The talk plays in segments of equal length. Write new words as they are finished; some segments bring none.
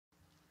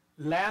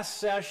Last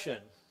session,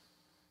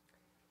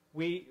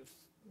 we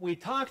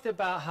talked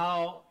about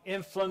how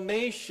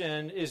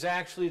inflammation is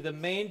actually the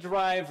main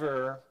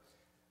driver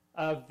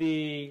of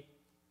the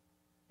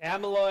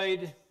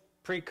amyloid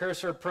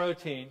precursor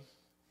protein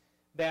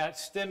that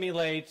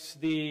stimulates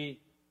the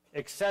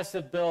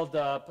excessive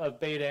buildup of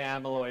beta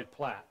amyloid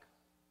plaque.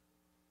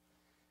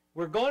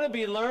 We're going to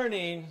be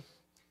learning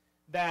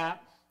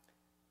that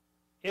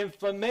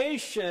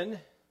inflammation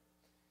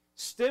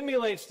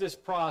stimulates this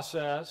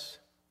process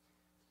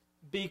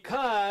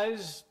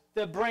because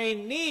the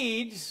brain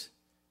needs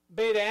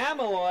beta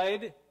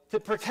amyloid to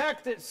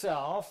protect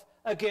itself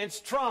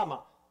against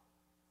trauma.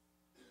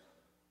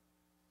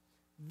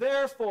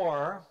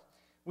 Therefore,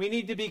 we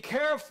need to be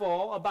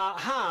careful about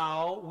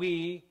how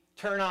we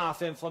turn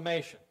off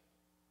inflammation.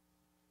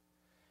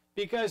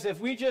 Because if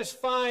we just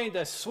find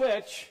a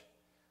switch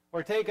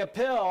or take a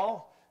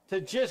pill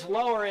to just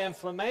lower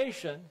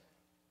inflammation,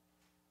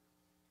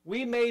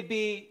 we may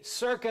be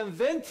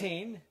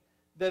circumventing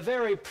the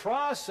very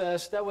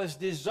process that was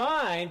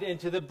designed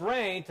into the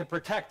brain to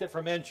protect it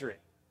from injury.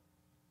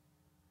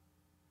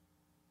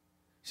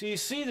 So you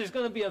see, there's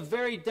going to be a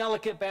very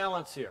delicate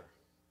balance here.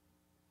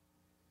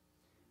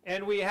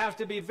 And we have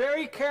to be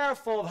very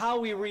careful of how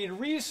we read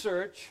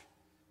research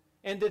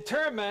and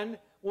determine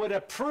what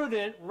a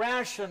prudent,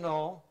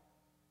 rational,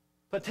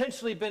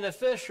 potentially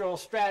beneficial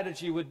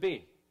strategy would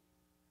be.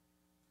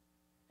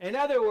 In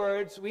other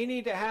words, we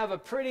need to have a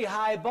pretty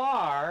high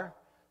bar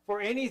for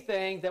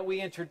anything that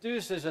we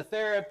introduce as a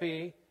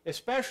therapy,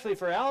 especially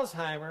for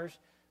Alzheimer's,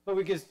 but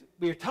because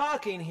we're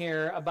talking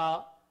here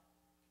about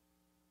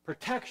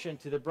protection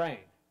to the brain.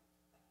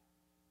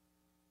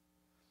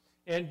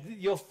 And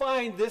you'll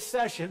find this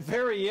session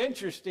very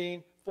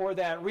interesting for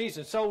that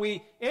reason. So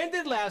we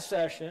ended last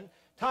session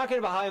talking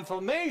about how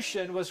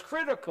inflammation was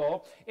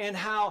critical and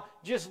how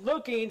just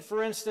looking,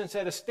 for instance,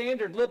 at a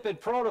standard lipid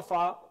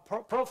profile,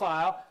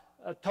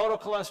 total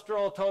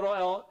cholesterol,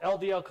 total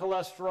LDL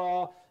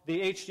cholesterol,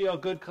 the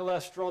HDL good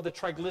cholesterol, the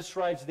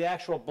triglycerides, the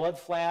actual blood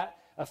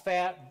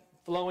fat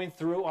flowing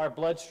through our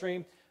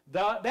bloodstream.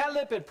 That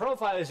lipid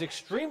profile is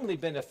extremely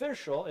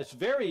beneficial. It's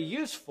very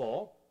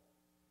useful,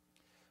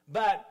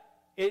 but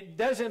it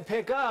doesn't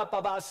pick up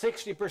about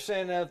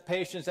 60% of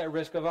patients at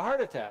risk of a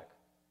heart attack,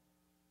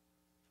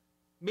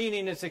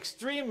 meaning it's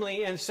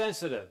extremely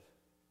insensitive.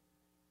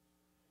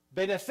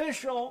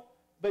 Beneficial,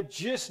 but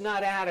just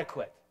not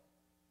adequate.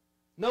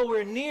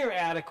 Nowhere near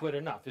adequate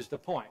enough is the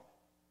point.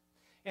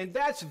 And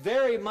that's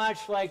very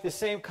much like the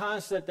same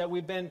concept that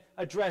we've been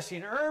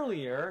addressing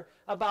earlier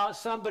about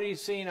somebody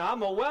saying,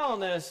 I'm a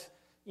wellness,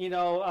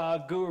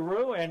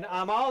 guru, and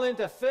I'm all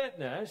into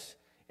fitness,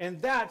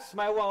 and that's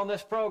my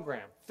wellness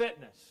program,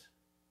 fitness.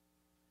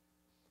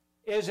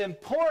 As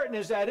important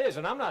as that is,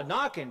 and I'm not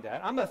knocking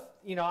that.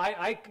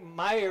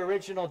 My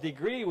original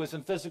degree was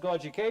in physical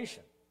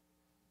education.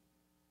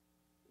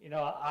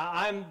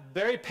 I'm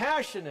very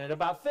passionate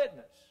about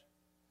fitness.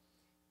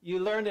 You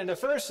learned in the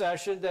first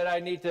session that I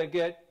need to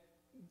get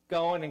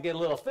going and get a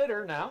little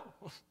fitter now,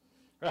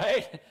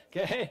 right?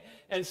 Okay?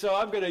 And so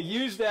I'm going to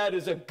use that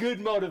as a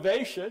good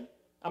motivation.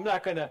 I'm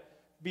not going to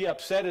be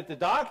upset at the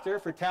doctor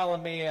for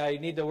telling me I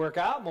need to work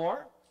out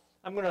more.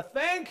 I'm going to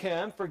thank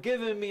him for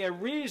giving me a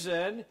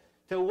reason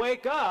to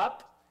wake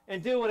up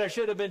and do what I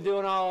should have been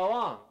doing all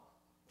along,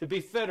 to be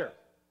fitter.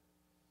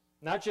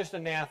 Not just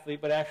an athlete,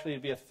 but actually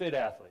to be a fit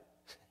athlete,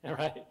 all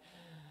right?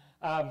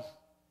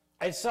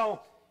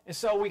 And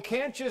so we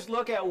can't just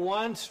look at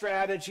one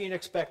strategy and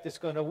expect it's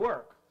going to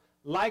work.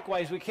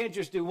 Likewise, we can't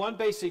just do one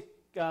basic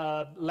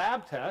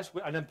lab test,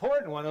 an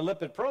important one, a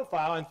lipid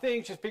profile, and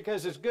think just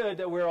because it's good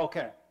that we're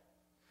okay.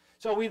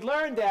 So we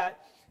learned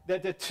that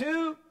the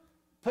two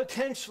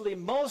potentially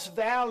most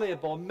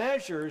valuable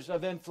measures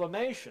of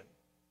inflammation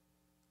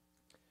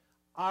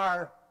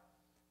are,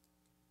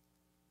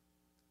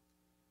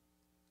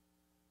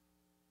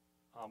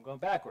 I'm going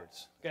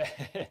backwards.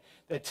 Okay.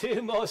 The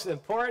two most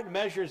important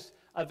measures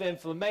of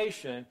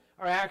inflammation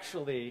are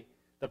actually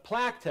the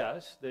plaque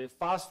test, the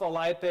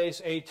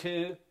phospholipase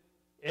A2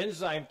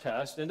 enzyme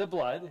test in the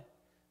blood,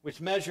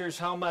 which measures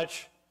how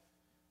much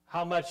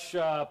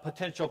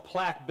potential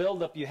plaque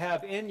buildup you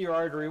have in your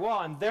artery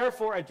wall, and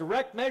therefore a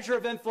direct measure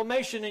of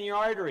inflammation in your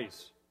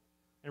arteries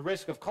and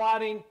risk of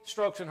clotting,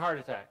 strokes, and heart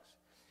attacks.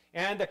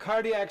 And the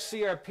cardiac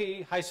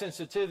CRP, high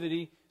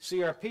sensitivity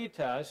CRP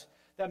test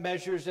that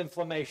measures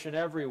inflammation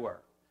everywhere.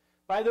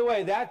 By the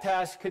way, that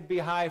test could be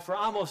high for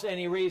almost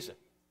any reason.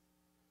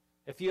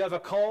 If you have a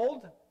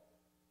cold,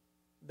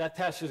 that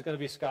test is going to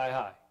be sky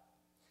high.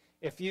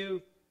 If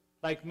you,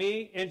 like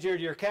me,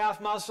 injured your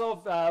calf muscle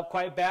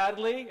quite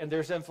badly and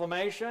there's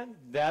inflammation,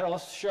 that'll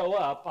show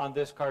up on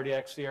this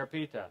cardiac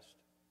CRP test.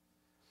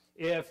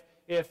 If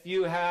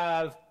you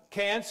have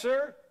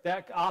cancer,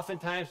 that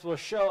oftentimes will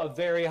show a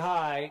very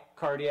high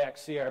cardiac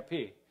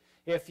CRP.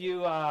 If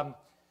you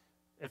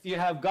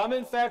have gum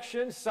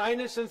infections,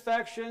 sinus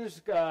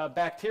infections,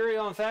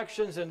 bacterial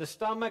infections in the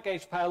stomach,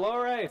 H.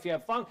 pylori, if you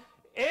have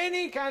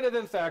any kind of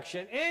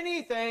infection,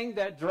 anything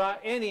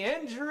any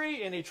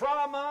injury, any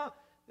trauma,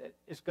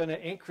 it's going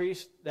to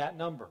increase that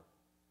number.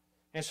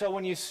 And so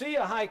when you see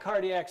a high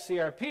cardiac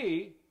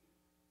CRP,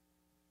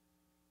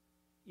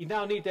 you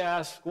now need to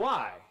ask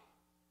why.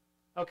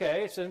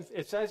 Okay,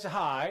 it says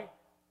high.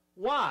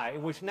 Why?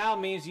 Which now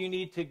means you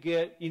need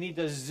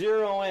to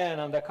zero in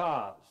on the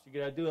cause. You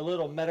got to do a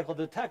little medical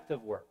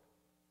detective work.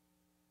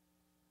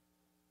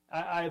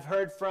 I've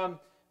heard from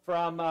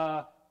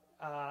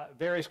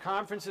various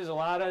conferences, a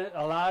lot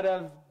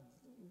of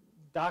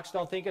docs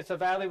don't think it's a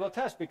valuable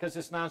test because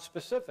it's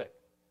nonspecific.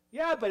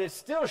 Yeah, but it's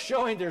still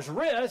showing there's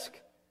risk.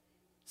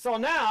 So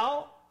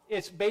now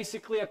it's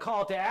basically a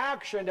call to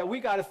action that we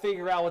got to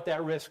figure out what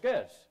that risk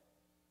is,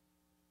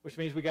 which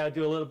means we got to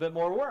do a little bit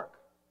more work.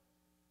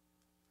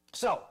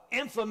 So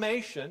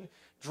inflammation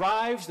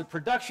drives the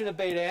production of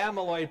beta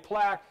amyloid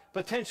plaque,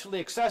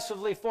 potentially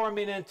excessively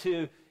forming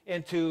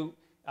into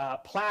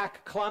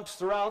plaque clumps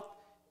throughout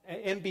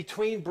in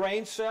between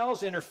brain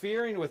cells,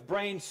 interfering with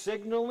brain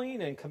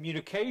signaling and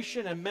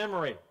communication and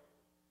memory.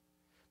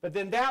 But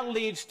then that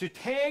leads to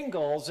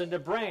tangles in the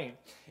brain.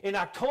 In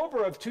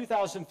October of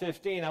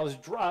 2015, I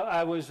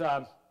was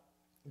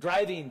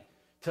driving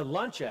to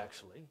lunch,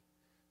 actually,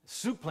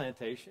 soup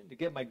plantation, to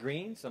get my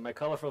greens and my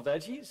colorful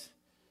veggies.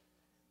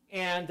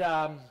 And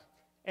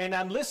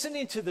I'm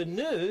listening to the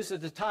news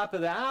at the top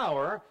of the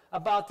hour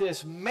about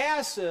this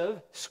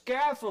massive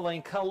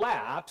scaffolding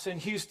collapse in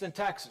Houston,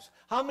 Texas.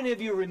 How many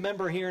of you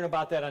remember hearing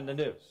about that on the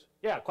news?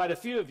 Yeah, quite a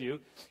few of you.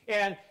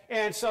 And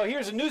so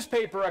here's a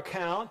newspaper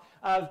account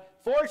of,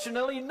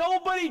 fortunately,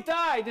 nobody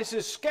died. This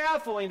is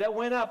scaffolding that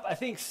went up, I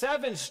think,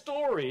 7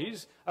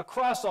 stories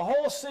across the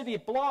whole city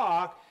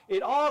block.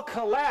 It all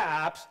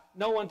collapsed.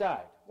 No one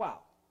died. Wow.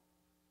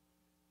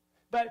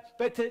 But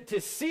to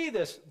see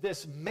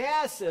this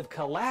massive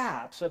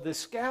collapse of the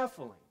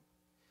scaffolding,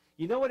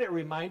 you know what it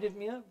reminded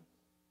me of?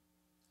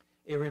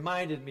 It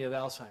reminded me of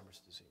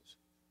Alzheimer's disease.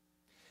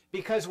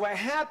 Because what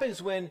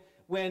happens when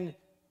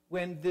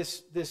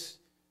this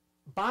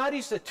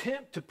body's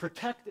attempt to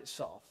protect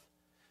itself,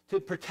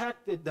 to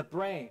protect the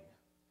brain,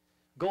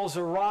 goes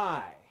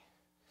awry,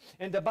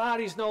 and the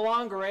body's no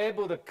longer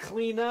able to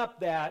clean up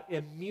that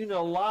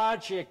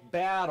immunologic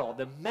battle,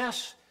 the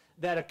mess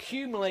that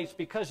accumulates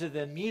because of the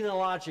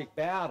immunologic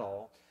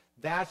battle,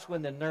 that's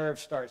when the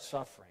nerves start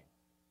suffering.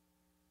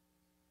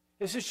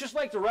 This is just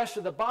like the rest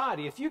of the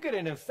body. If you get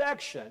an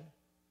infection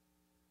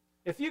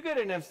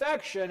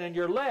in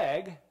your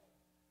leg,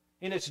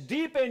 and it's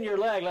deep in your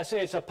leg, let's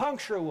say it's a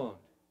puncture wound,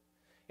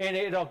 and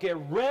it'll get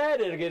red,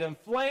 it'll get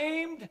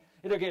inflamed,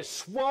 it'll get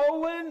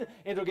swollen,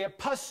 it'll get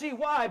pussy.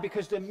 Why?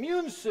 Because the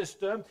immune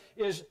system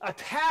is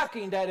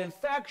attacking that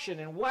infection,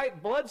 and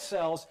white blood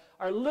cells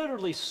are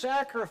literally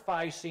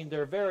sacrificing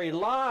their very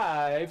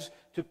lives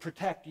to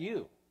protect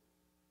you.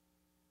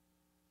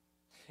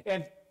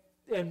 And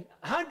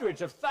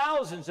hundreds of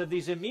thousands of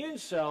these immune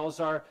cells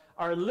are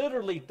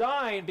literally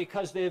dying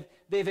because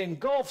they've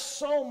engulfed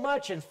so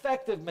much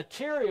infective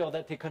material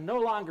that they can no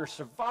longer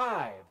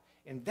survive.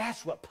 And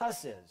that's what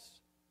pus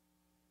is.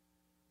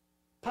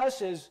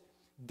 Pus is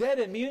dead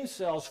immune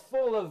cells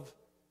full of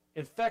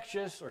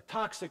infectious or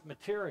toxic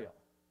material.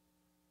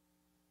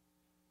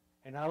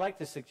 And I like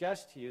to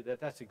suggest to you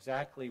that that's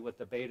exactly what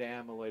the beta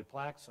amyloid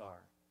plaques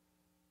are.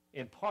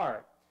 In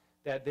part,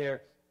 that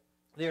they're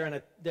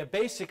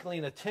basically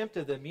an attempt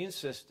of the immune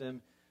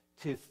system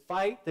to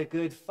fight the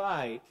good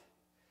fight.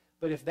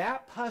 But if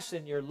that pus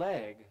in your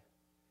leg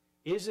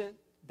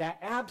that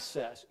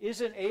abscess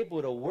isn't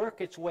able to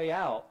work its way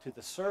out to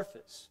the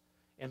surface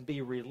and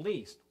be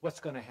released, what's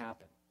going to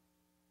happen?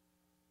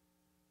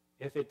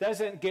 If it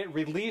doesn't get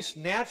released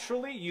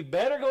naturally, you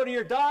better go to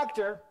your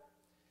doctor,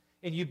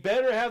 and you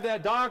better have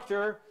that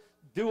doctor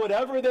do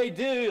whatever they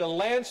do to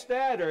lance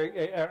that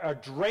or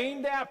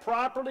drain that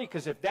properly,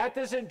 because if that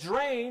doesn't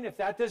drain, if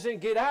that doesn't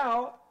get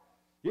out,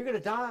 you're going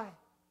to die.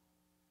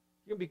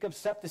 You're going to become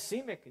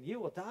septicemic, and you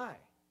will die.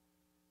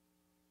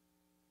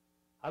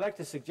 I'd like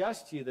to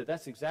suggest to you that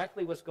that's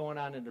exactly what's going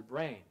on in the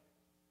brain.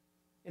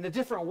 In a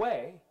different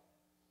way,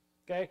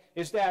 okay,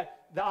 is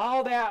that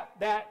all that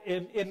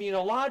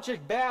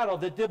immunologic battle,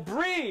 the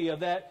debris of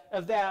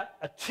that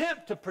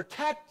attempt to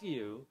protect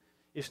you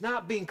is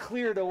not being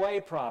cleared away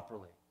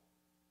properly.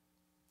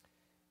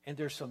 And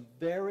there's some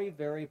very,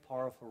 very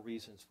powerful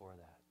reasons for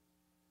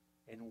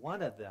that. And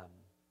one of them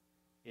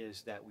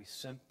is that we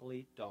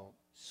simply don't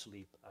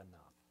sleep enough.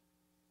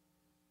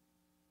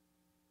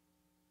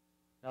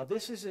 Now,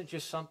 this isn't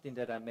just something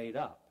that I made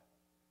up.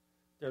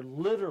 There are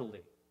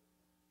literally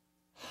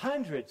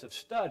hundreds of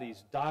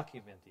studies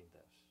documenting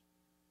this.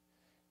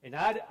 And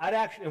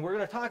and we're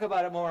going to talk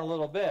about it more in a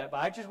little bit, but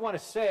I just want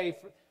to say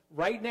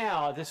right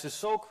now, this is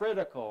so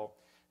critical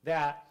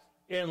that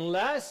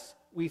unless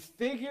we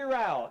figure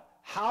out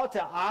how to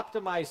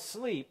optimize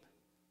sleep,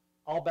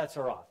 all bets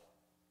are off.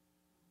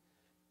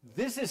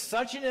 This is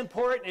such an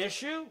important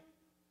issue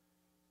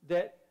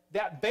that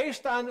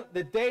based on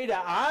the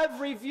data I've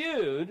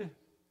reviewed,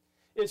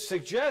 it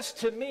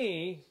suggests to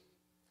me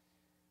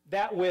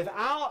that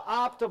without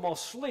optimal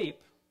sleep,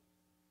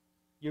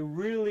 you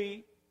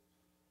really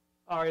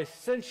are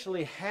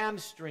essentially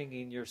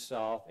hamstringing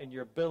yourself in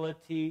your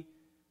ability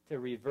to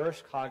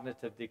reverse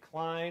cognitive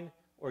decline,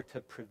 or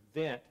to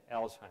prevent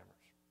Alzheimer's.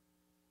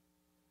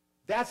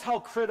 That's how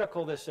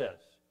critical this is.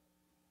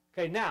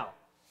 Okay, now,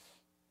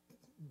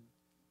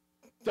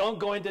 don't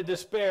go into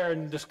despair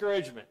and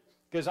discouragement,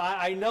 because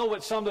I know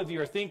what some of you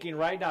are thinking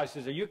right now. He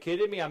says, are you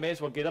kidding me? I may as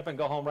well get up and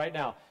go home right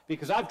now,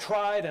 because I've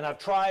tried and I've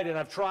tried and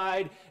I've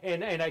tried,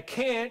 and I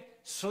can't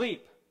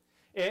sleep.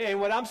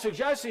 And what I'm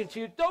suggesting to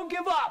you, don't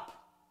give up.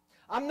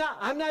 I'm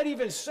not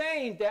even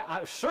saying that,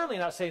 I'm certainly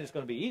not saying it's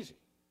going to be easy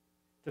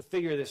to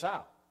figure this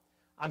out.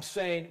 I'm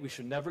saying we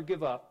should never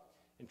give up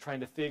in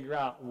trying to figure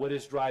out what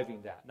is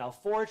driving that. Now,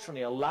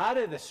 fortunately, a lot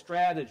of the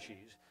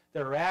strategies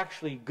that are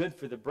actually good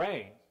for the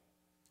brain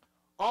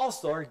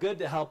also are good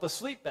to help us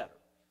sleep better.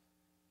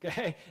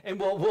 Okay? And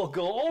we'll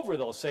go over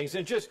those things.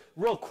 And just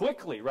real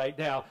quickly right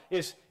now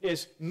is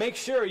make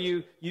sure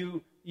you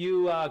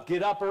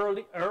get up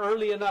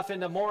early enough in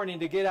the morning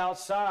to get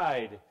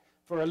outside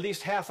for at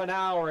least half an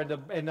hour in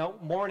the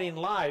morning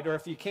light, or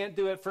if you can't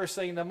do it first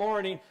thing in the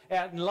morning,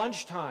 at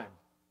lunchtime.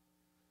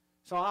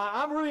 So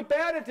I'm really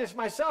bad at this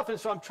myself, and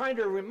so I'm trying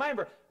to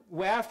remember,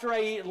 after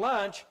I eat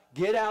lunch,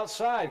 get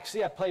outside.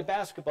 See, I play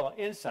basketball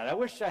inside. I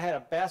wish I had a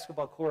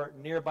basketball court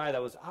nearby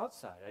that was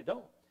outside. I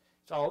don't.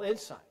 It's all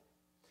inside.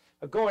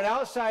 But going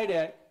outside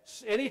at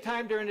any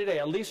time during the day,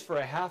 at least for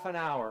a half an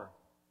hour,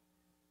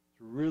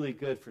 is really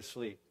good for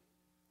sleep.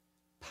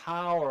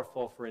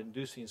 Powerful for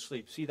inducing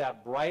sleep. See,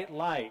 that bright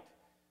light,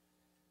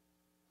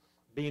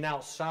 being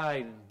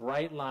outside in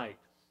bright light,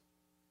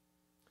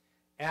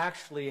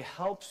 actually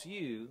helps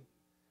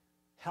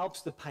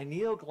the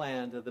pineal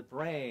gland of the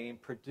brain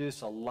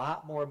produce a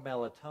lot more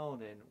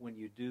melatonin when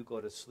you do go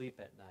to sleep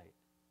at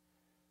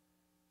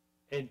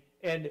night.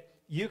 And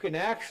you can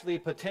actually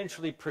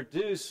potentially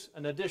produce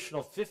an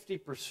additional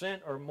 50%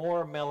 or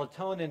more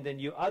melatonin than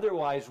you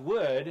otherwise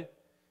would,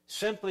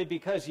 simply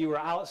because you were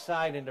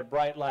outside in the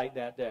bright light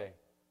that day.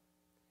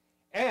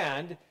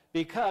 And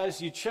because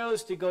you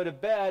chose to go to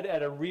bed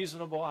at a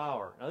reasonable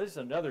hour. Now, this is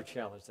another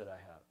challenge that I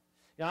have.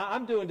 Now,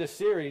 I'm doing this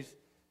series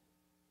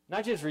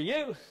not just for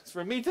you, it's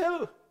for me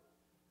too,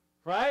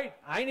 right?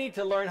 I need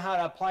to learn how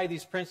to apply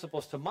these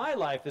principles to my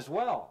life as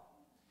well.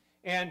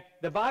 And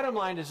the bottom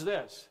line is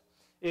this,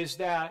 is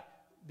that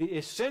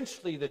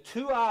essentially the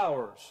 2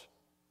 hours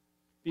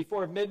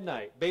before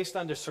midnight, based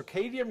on the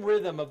circadian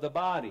rhythm of the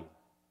body,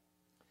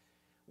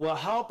 will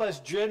help us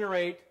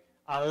generate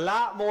a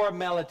lot more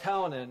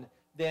melatonin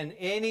than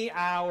any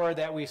hour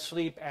that we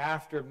sleep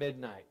after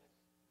midnight.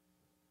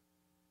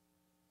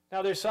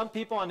 Now, there's some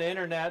people on the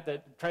internet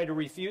that try to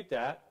refute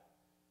that.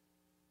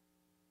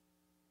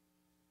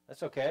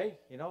 That's okay.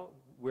 You know,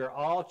 we're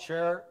all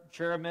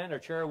chairmen or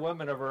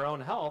chairwomen of our own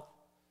health.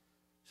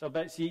 So,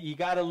 but see, you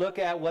got to look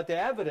at what the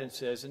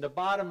evidence is. And the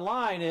bottom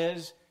line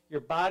is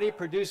your body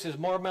produces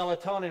more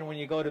melatonin when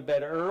you go to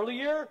bed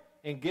earlier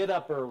and get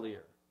up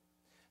earlier.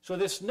 So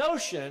this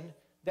notion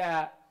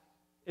that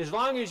as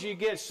long as you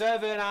get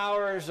 7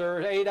 hours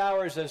or 8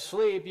 hours of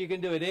sleep, you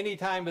can do it any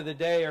time of the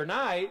day or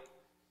night,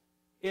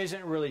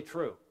 isn't really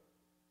true.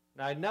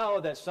 Now, I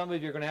know that some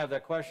of you are going to have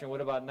that question,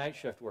 what about night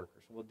shift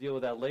workers? We'll deal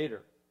with that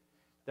later.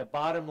 The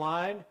bottom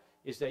line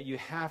is that you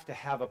have to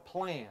have a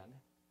plan,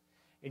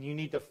 and you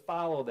need to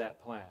follow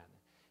that plan.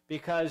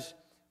 Because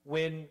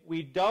when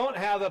we don't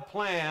have a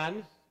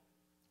plan,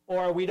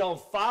 or we don't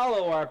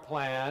follow our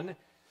plan,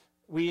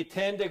 we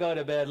tend to go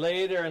to bed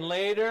later and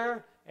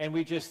later, and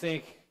we just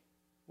think,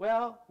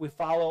 well, we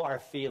follow our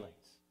feelings.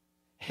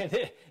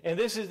 And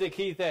this is the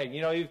key thing.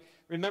 You know, you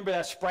remember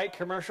that Sprite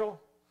commercial?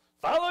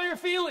 Follow your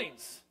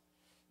feelings.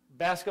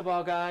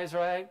 Basketball guys,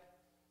 right?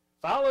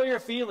 Follow your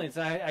feelings.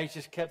 And I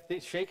just kept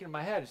shaking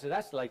my head. I said,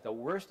 that's like the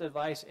worst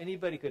advice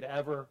anybody could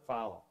ever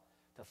follow,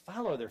 to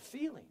follow their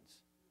feelings.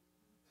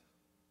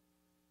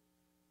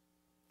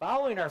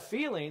 Following our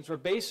feelings, we're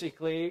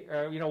basically,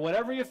 you know,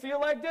 whatever you feel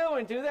like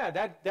doing, do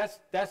that.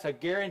 That's a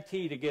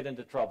guarantee to get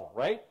into trouble,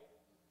 right?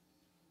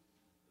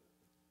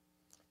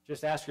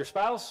 Just ask your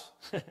spouse.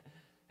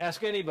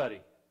 Ask anybody.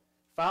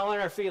 Following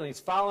our feelings,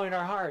 following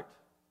our heart.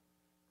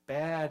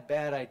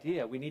 Bad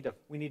idea. We need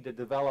to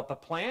develop a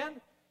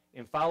plan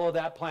and follow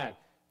that plan.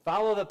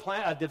 Follow the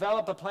plan.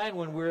 Develop a plan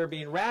when we're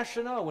being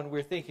rational, when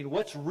we're thinking,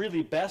 what's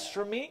really best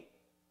for me?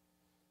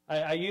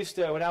 I used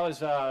to, when I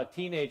was a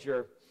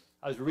teenager,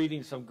 I was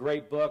reading some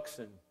great books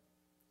and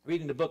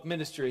reading the book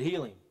Ministry of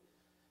Healing.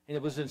 And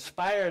it was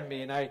inspired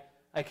me. And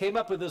I came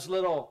up with this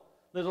little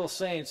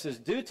saying. It says,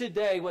 do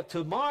today what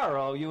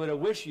tomorrow you would have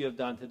wished you had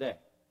done today.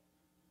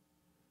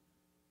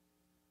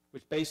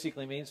 Which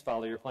basically means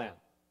follow your plan.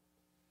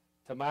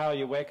 Tomorrow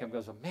you wake up and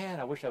goes, oh, man,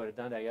 I wish I would have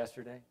done that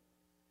yesterday.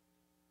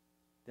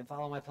 Didn't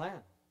follow my plan.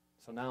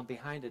 So now I'm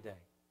behind today.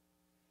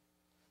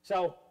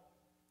 So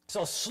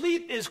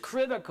sleep is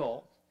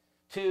critical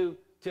to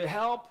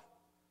help.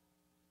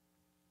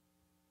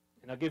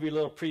 And I'll give you a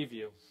little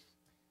preview.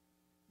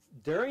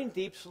 During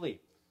deep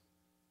sleep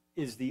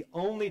is the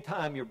only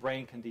time your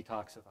brain can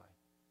detoxify.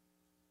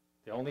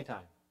 The only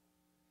time.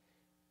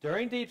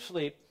 During deep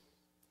sleep,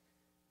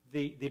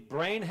 the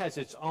brain has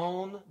its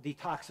own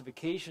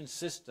detoxification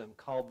system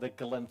called the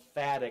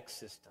glymphatic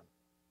system.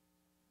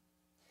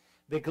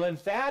 The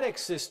lymphatic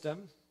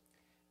system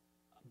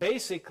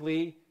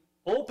basically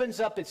opens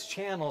up its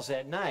channels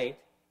at night,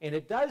 and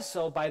it does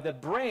so by the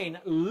brain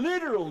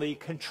literally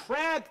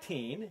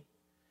contracting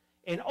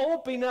and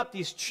opening up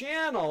these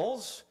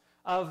channels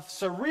of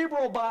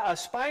cerebral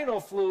spinal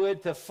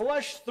fluid to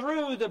flush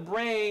through the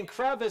brain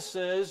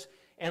crevices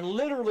and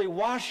literally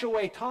wash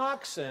away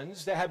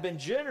toxins that have been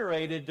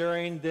generated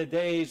during the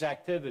day's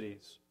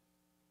activities.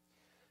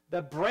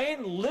 The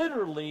brain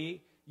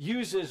literally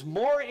uses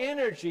more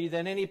energy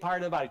than any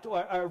part of the body.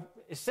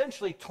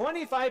 Essentially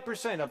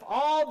 25% of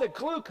all the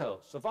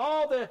glucose, of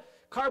all the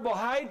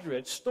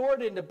carbohydrates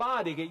stored in the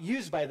body get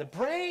used by the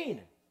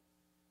brain.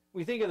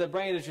 We think of the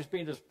brain as just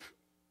being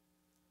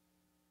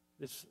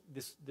this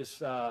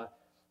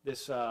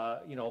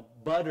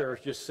butter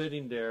just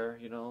sitting there,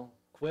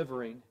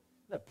 quivering.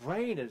 The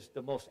brain is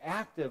the most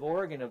active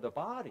organ of the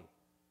body.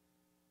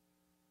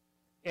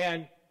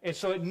 And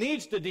so it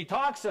needs to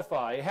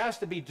detoxify. It has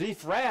to be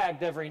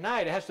defragged every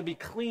night. It has to be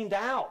cleaned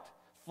out,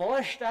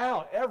 flushed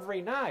out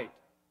every night.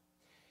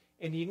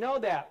 And you know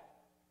that,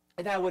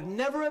 and I would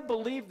never have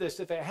believed this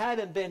if it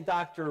hadn't been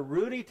Dr.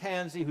 Rudy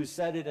Tanzi who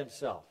said it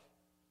himself.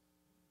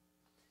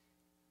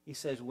 He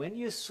says, when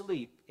you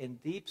sleep, in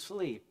deep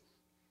sleep,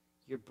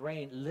 your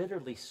brain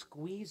literally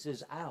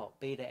squeezes out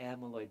beta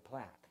amyloid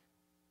plaque.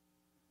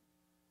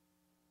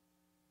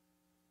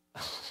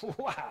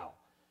 Wow.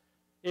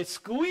 It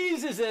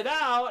squeezes it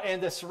out,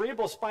 and the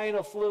cerebral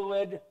spinal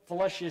fluid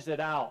flushes it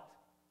out.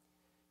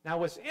 Now,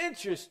 what's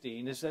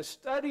interesting is that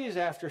studies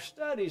after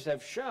studies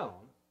have shown,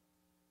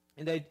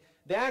 and they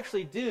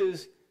actually do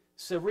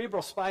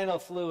cerebral spinal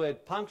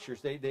fluid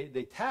punctures.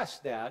 They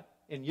test that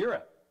in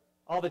Europe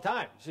all the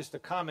time. It's just a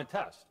common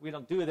test. We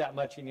don't do that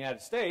much in the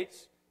United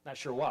States. Not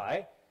sure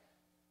why.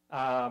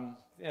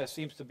 It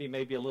seems to be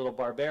maybe a little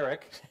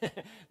barbaric.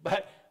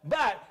 but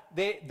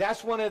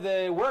that's one of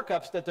the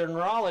workups that the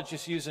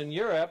neurologists use in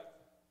Europe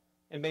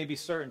and maybe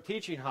certain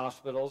teaching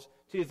hospitals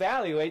to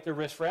evaluate the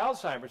risk for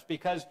Alzheimer's,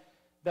 because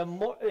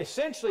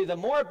essentially the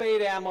more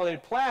beta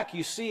amyloid plaque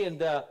you see in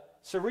the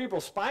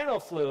cerebral spinal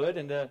fluid,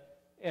 in the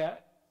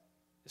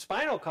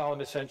spinal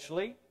column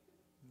essentially,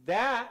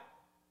 that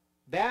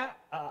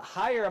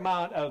higher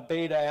amount of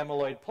beta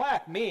amyloid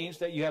plaque means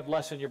that you have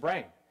less in your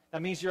brain.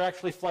 That means you're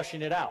actually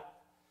flushing it out.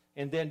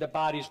 And then the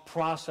body's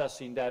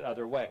processing that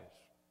other ways.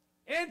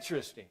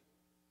 Interesting.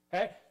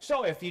 Okay?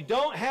 So if you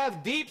don't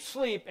have deep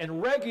sleep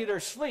and regular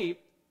sleep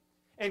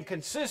and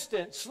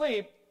consistent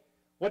sleep,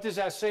 what does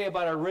that say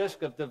about our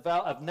risk of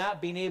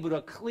not being able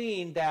to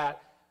clean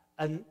that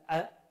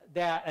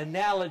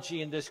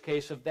analogy, in this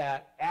case, of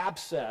that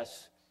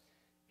abscess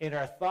in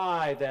our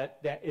thigh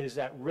that is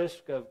at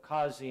risk of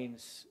causing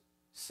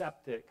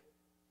septic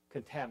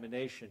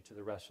contamination to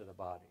the rest of the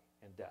body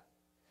and death?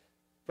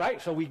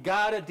 Right? So we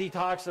got to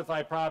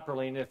detoxify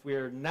properly, and if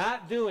we're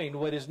not doing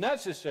what is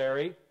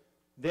necessary,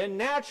 then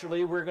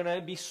naturally we're going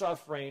to be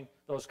suffering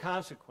those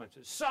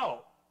consequences. So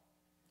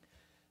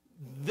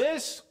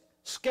this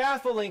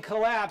scaffolding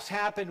collapse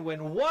happened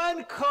when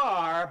one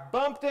car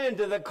bumped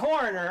into the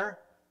corner,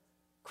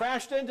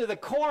 crashed into the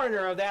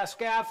corner of that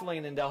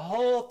scaffolding, and the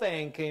whole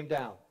thing came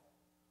down.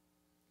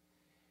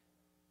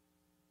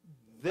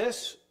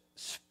 This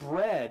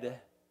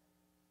spread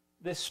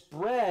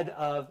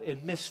of a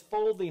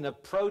misfolding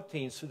of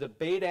proteins through the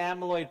beta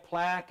amyloid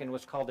plaque and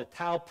what's called the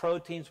tau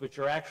proteins, which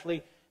are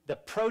actually the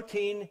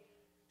protein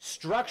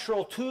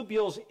structural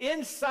tubules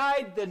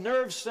inside the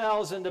nerve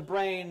cells in the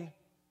brain.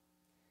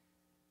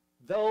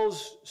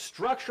 Those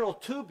structural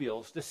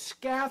tubules, the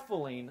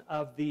scaffolding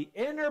of the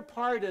inner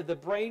part of the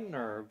brain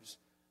nerves,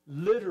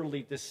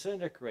 literally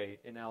disintegrate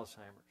in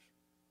Alzheimer's,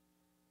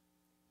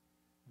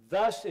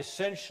 thus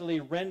essentially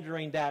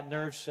rendering that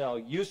nerve cell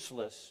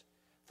useless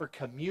for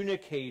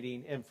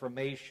communicating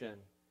information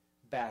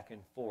back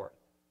and forth.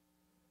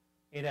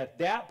 And at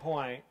that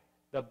point,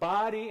 the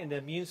body and the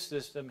immune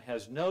system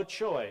has no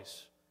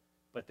choice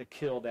but to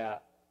kill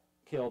that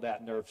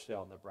nerve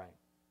cell in the brain,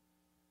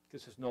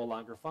 because it's no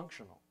longer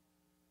functional.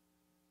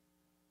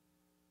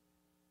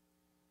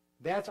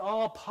 That's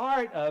all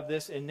part of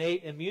this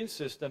innate immune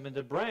system in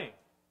the brain.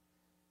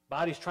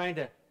 Body's trying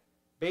to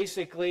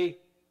basically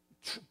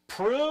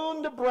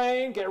prune the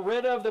brain, get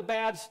rid of the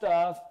bad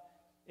stuff,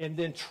 and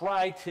then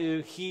try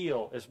to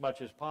heal as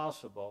much as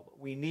possible. But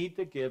we need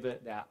to give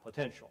it that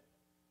potential.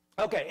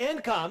 Okay,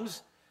 in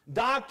comes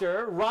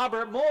Dr.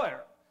 Robert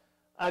Moyer,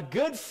 a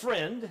good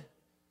friend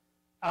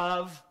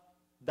of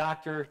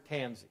Dr.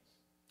 Tanzi,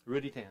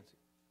 Rudy Tanzi.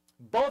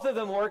 Both of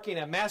them working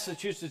at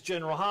Massachusetts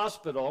General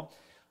Hospital.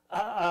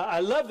 I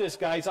love this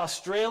guy. He's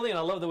Australian.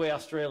 I love the way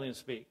Australians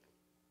speak.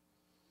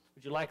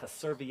 Would you like a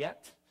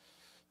serviette?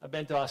 I've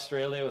been to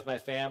Australia with my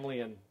family,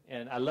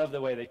 and I love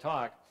the way they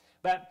talk.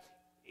 But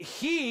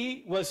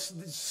he was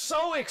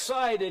so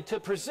excited to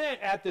present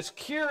at this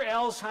Cure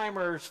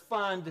Alzheimer's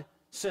Fund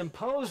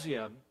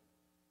symposium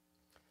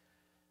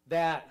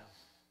that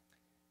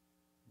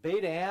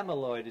beta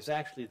amyloid is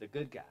actually the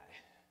good guy.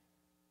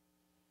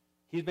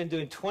 He's been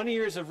doing 20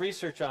 years of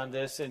research on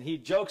this, and he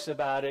jokes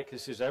about it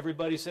because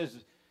everybody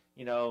says,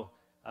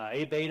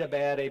 A beta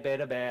bad, A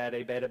beta bad,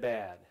 A beta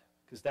bad.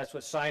 Because that's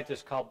what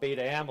scientists call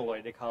beta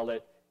amyloid. They call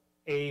it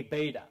A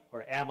beta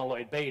or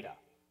amyloid beta.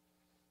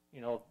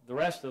 You know, the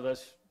rest of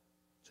us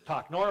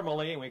talk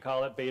normally and we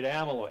call it beta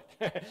amyloid,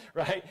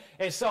 right?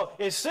 And so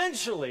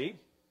essentially,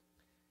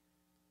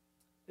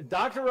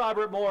 Dr.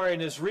 Robert Moore in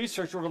his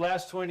research over the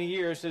last 20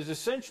 years has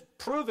essentially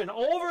proven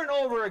over and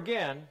over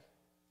again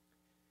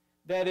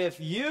that if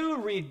you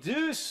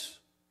reduce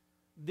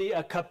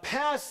the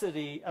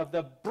capacity of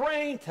the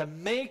brain to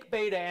make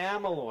beta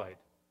amyloid,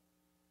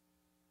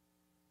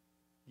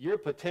 you're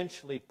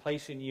potentially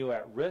placing you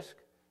at risk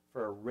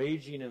for a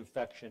raging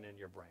infection in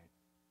your brain.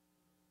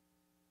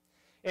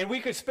 And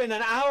we could spend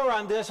an hour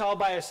on this all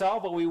by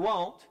itself, but we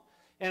won't.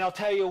 And I'll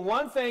tell you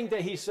one thing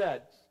that he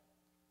said.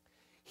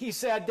 He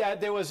said that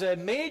there was a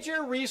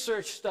major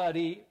research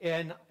study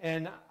in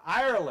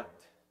Ireland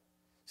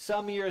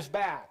some years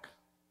back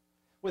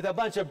with a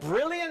bunch of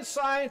brilliant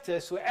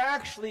scientists who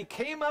actually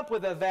came up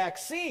with a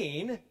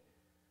vaccine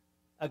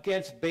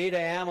against beta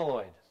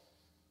amyloid.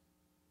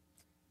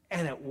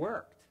 And it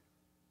worked.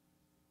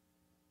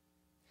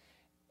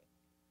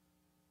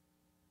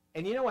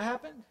 And you know what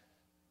happened?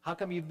 How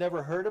come you've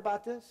never heard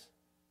about this?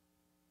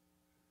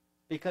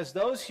 Because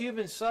those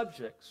human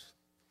subjects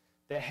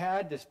that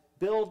had this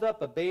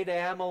buildup of beta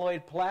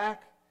amyloid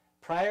plaque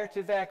prior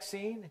to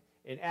vaccine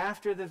and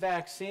after the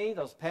vaccine,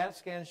 those PET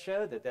scans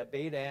showed that that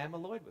beta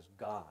amyloid was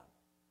gone.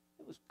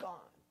 It was gone.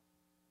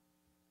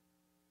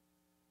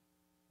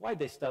 Why did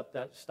they stop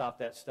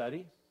that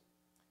study?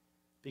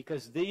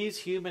 Because these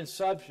human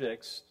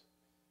subjects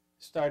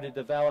started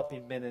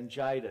developing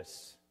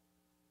meningitis.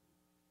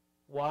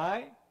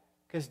 Why?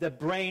 Because the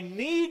brain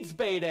needs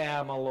beta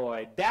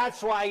amyloid.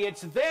 That's why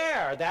it's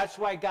there. That's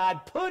why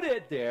God put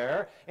it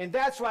there. And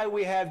that's why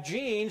we have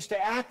genes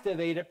to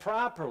activate it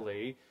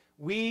properly.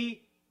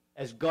 We,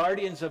 as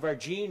guardians of our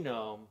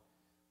genome,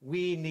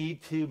 we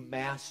need to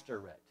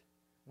master it.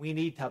 We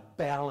need to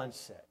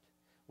balance it.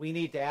 We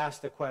need to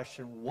ask the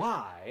question,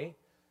 why?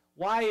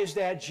 Why is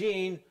that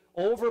gene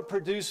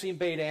overproducing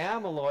beta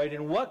amyloid,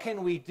 and what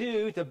can we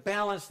do to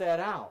balance that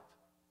out?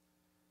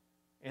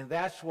 And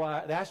that's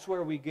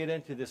where we get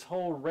into this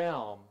whole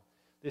realm,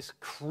 this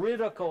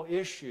critical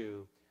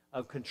issue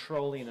of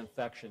controlling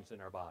infections in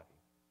our body.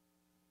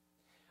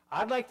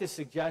 I'd like to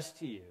suggest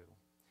to you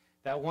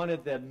that one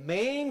of the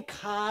main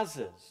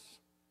causes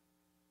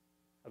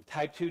of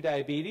type 2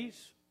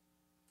 diabetes,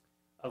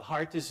 of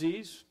heart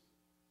disease,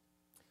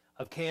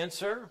 of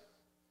cancer,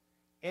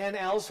 and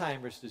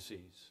Alzheimer's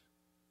disease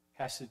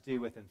has to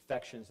do with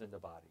infections in the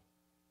body.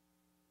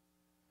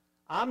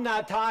 I'm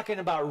not talking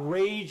about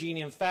raging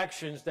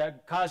infections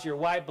that cause your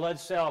white blood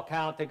cell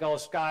count to go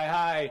sky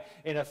high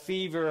and a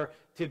fever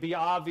to be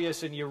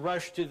obvious and you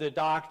rush to the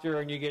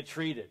doctor and you get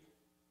treated.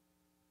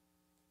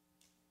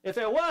 If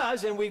it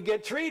was, then we'd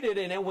get treated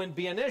and it wouldn't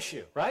be an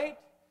issue, right?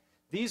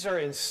 These are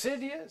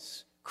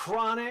insidious,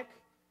 chronic,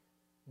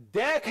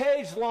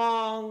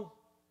 decades-long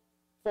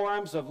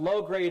forms of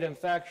low-grade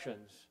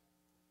infections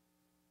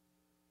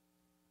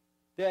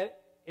that,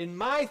 in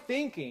my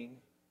thinking,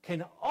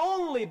 can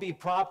only be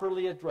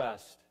properly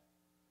addressed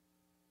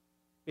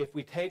if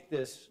we take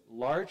this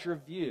larger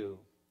view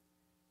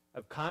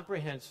of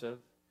comprehensive,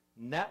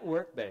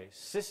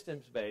 network-based,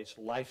 systems-based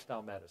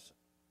lifestyle medicine.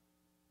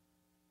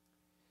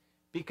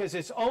 Because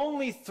it's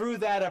only through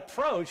that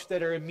approach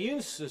that our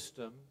immune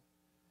system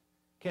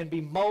can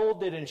be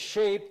molded and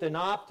shaped and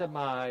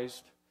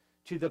optimized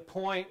to the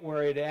point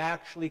where it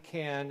actually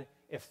can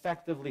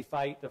effectively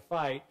fight the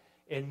fight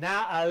and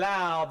not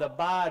allow the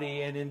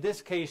body, and in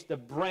this case the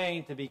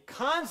brain, to be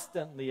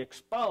constantly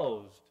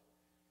exposed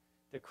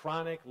to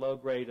chronic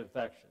low-grade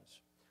infections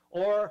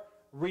or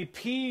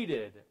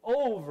repeated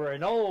over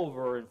and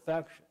over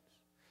infections.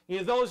 You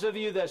know, those of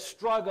you that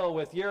struggle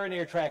with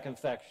urinary tract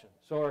infections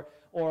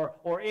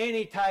or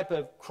any type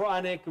of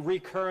chronic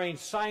recurring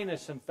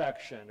sinus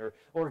infection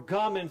or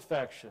gum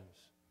infections,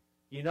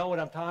 you know what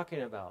I'm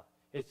talking about.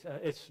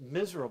 It's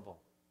miserable.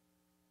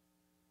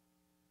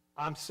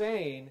 I'm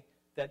saying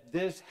that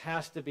this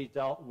has to be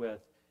dealt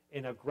with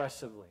and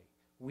aggressively.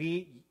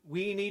 We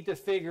need to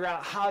figure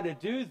out how to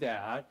do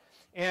that.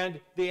 And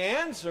the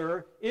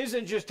answer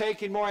isn't just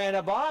taking more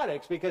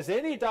antibiotics, because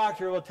any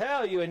doctor will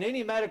tell you, and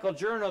any medical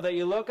journal that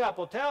you look up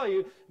will tell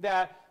you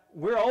that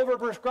we're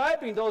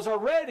overprescribing those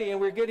already, and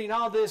we're getting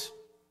all this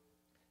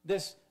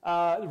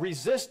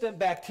resistant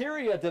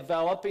bacteria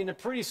developing, and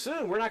pretty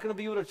soon we're not going to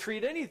be able to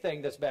treat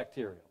anything that's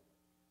bacterial.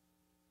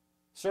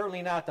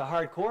 Certainly not the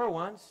hardcore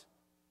ones.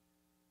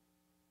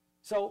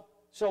 So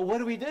what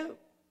do we do?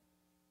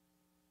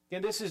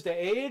 And this is the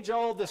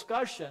age-old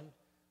discussion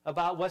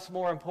about what's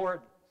more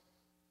important.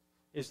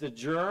 Is the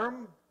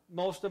germ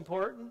most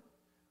important,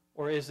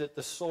 or is it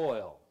the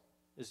soil?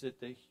 Is it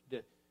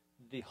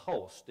the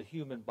host, the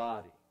human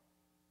body?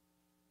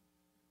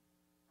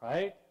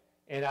 Right?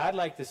 And I'd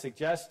like to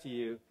suggest to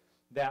you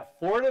that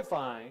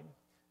fortifying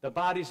the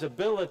body's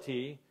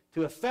ability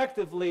to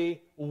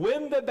effectively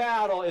win the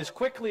battle as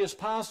quickly as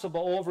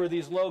possible over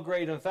these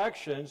low-grade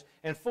infections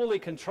and fully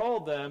control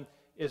them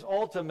is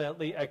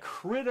ultimately a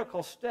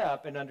critical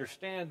step in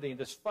understanding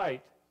this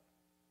fight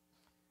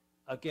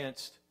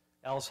against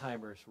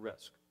Alzheimer's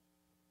risk.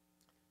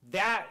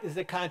 That is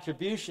the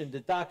contribution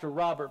that Dr.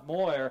 Robert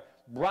Moyer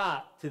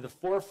brought to the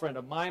forefront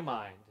of my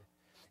mind.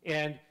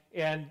 And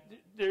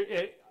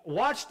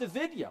watch the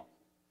video.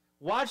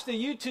 Watch the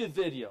YouTube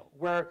video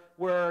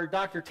where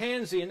Dr.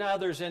 Tanzi and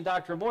others and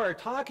Dr. Moyer are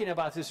talking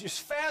about this. It's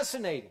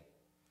fascinating.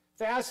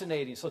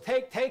 Fascinating. So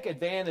take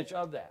advantage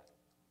of that.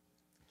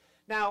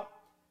 Now,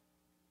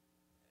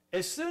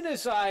 as soon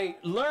as I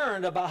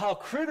learned about how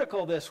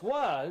critical this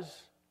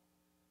was,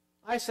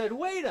 I said,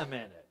 wait a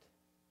minute.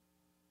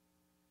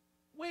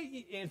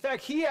 Wait, in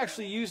fact, he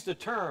actually used the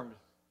term,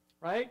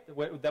 right,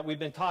 that we've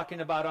been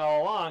talking about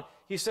all along.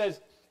 He says,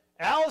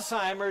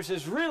 Alzheimer's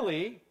is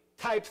really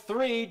type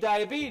 3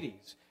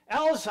 diabetes.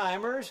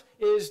 Alzheimer's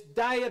is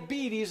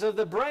diabetes of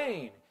the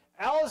brain.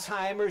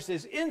 Alzheimer's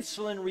is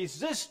insulin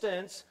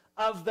resistance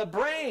of the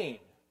brain.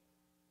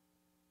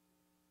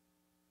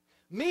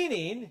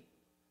 Meaning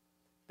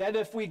that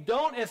if we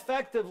don't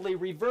effectively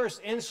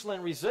reverse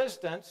insulin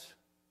resistance,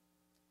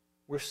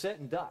 we're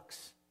sitting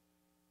ducks.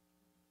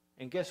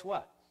 And guess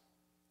what?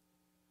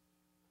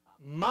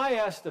 My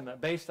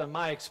estimate, based on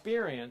my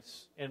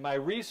experience and my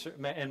research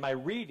and my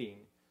reading,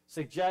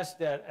 suggests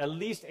that at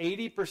least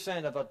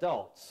 80% of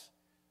adults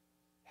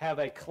have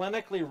a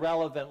clinically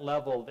relevant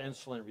level of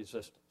insulin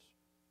resistance.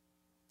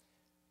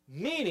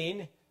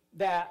 Meaning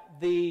that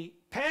the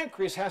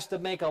pancreas has to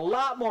make a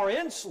lot more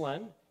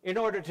insulin in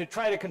order to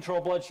try to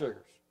control blood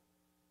sugars.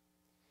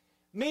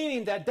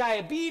 Meaning that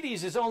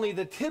diabetes is only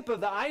the tip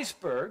of the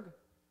iceberg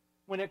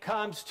when it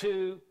comes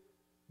to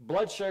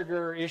blood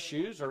sugar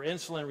issues or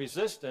insulin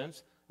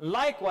resistance.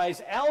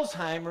 Likewise,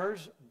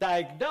 Alzheimer's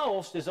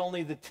diagnosed is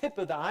only the tip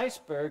of the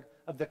iceberg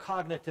of the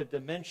cognitive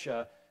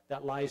dementia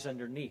that lies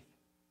underneath.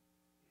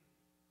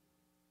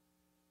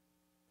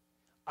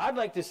 I'd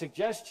like to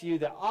suggest to you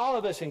that all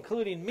of us,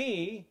 including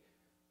me,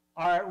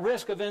 are at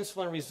risk of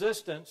insulin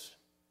resistance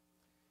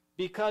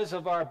because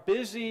of our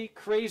busy,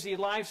 crazy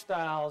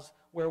lifestyles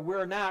where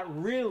we're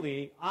not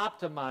really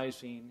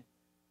optimizing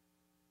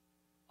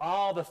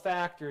all the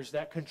factors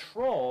that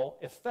control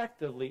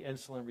effectively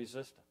insulin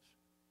resistance.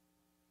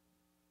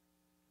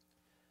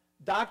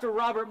 Dr.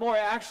 Robert Moore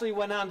actually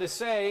went on to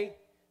say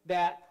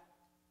that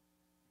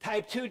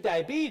type 2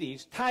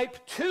 diabetes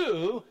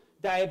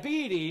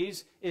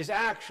is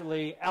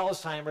actually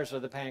Alzheimer's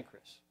of the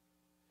pancreas.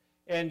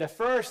 And the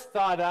first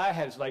thought I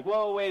had is like,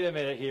 whoa, wait a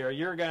minute here.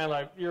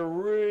 You're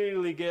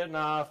really getting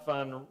off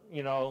on,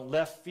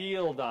 left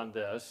field on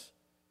this.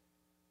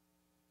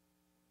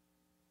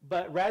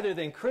 But rather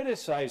than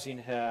criticizing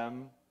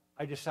him,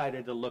 I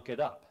decided to look it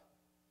up.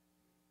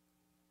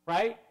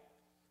 Right?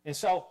 And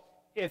so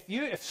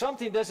if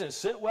something doesn't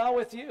sit well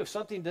with you, if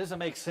something doesn't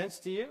make sense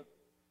to you,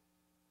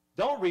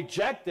 don't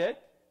reject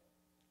it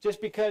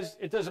just because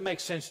it doesn't make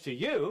sense to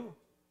you,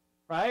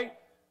 right?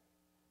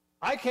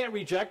 I can't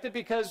reject it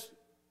because,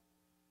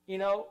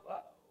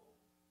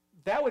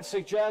 that would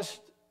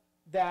suggest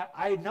that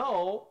I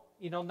know,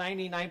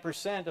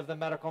 99% of the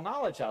medical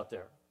knowledge out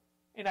there.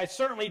 And I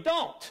certainly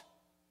don't.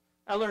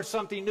 I learn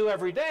something new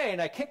every day,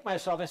 and I kick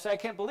myself and say, I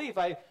can't believe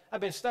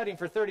I've been studying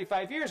for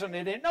 35 years and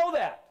I didn't know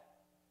that,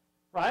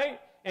 right?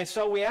 And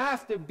so we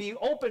have to be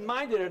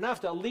open-minded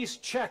enough to at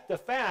least check the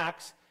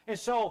facts. And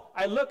so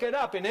I look it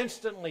up, and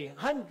instantly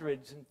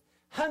hundreds and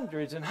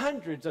hundreds and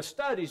hundreds of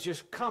studies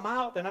just come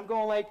out, and I'm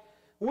going like,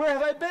 where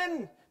have I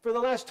been for the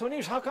last 20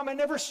 years? How come I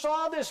never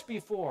saw this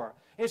before?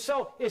 And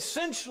so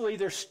essentially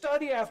there's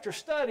study after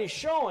study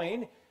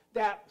showing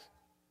that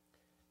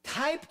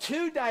type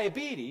 2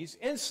 diabetes,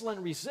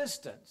 insulin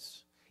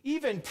resistance,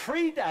 even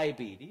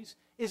pre-diabetes,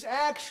 is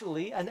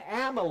actually an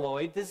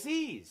amyloid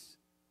disease,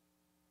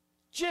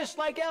 just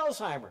like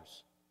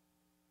Alzheimer's.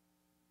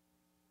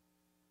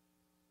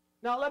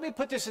 Now, let me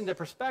put this into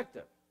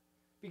perspective.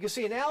 Because,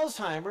 see, in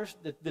Alzheimer's,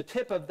 the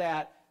tip of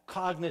that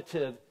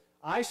cognitive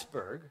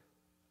iceberg,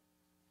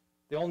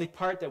 the only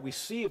part that we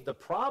see of the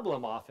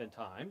problem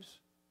oftentimes,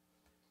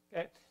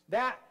 okay,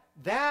 that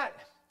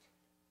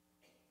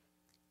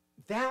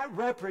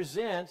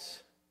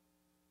represents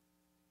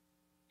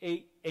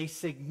a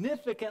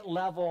significant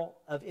level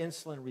of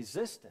insulin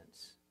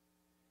resistance.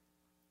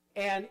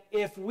 And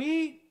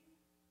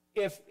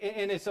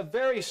and it's a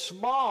very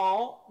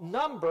small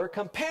number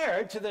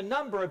compared to the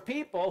number of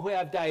people who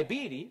have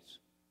diabetes,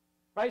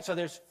 right? So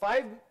there's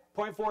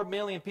 5.4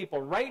 million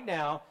people right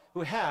now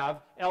who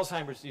have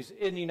Alzheimer's disease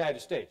in the United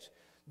States.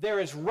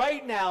 There is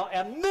right now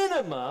a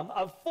minimum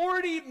of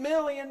 40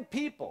 million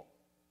people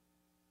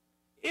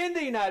in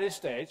the United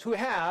States who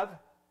have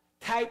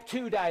type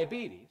 2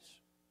 diabetes.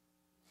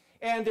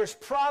 And there's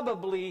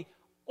probably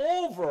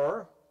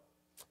over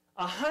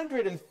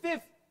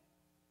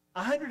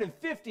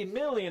 150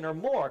 million or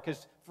more,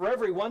 because for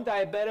every one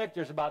diabetic,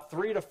 there's about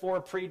 3 to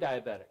 4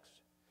 pre-diabetics.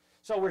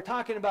 So we're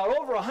talking about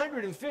over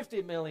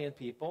 150 million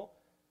people.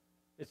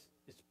 It's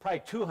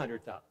probably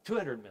 200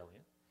 million.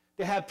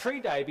 They have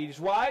pre-diabetes.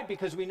 Why?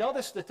 Because we know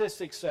the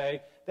statistics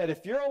say that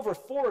if you're over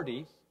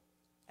 40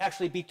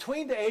 actually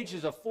between the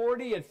ages of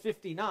 40 and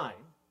 59,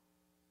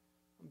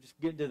 I'm just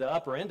getting to the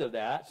upper end of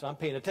that, so I'm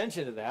paying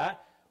attention to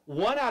that,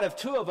 1 out of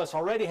 2 of us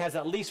already has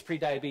at least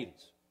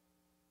prediabetes.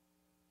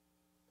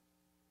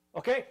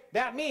 Okay?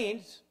 That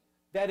means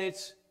that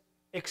it's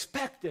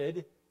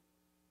expected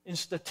and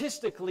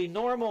statistically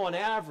normal and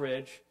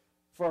average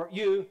for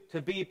you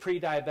to be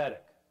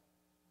pre-diabetic.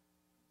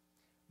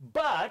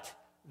 But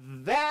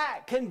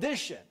that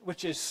condition,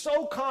 which is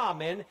so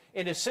common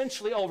and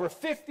essentially over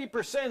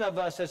 50% of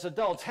us as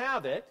adults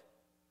have it,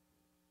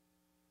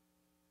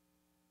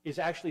 is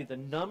actually the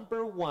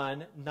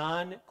 #1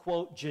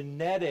 non-quote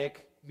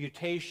genetic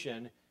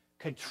mutation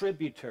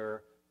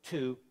contributor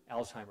to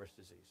Alzheimer's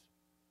disease.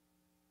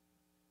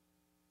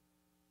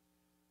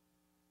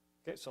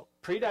 Okay, so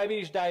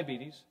prediabetes,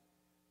 diabetes,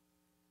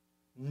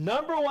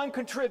 #1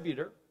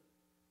 contributor,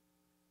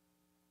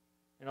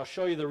 and I'll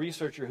show you the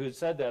researcher who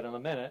said that in a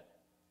minute,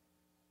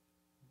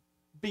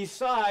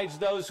 besides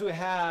those who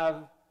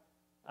have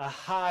a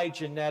high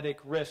genetic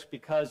risk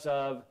because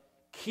of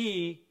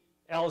key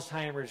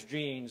Alzheimer's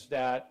genes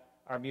that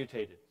are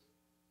mutated.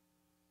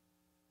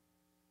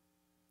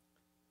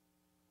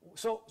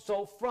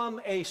 So from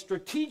a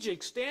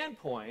strategic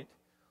standpoint,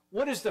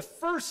 what is the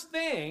first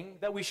thing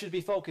that we should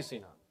be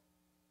focusing on?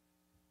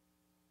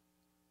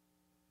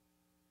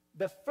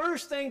 The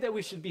first thing that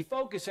we should be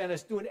focused on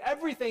is doing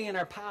everything in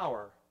our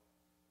power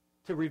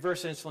to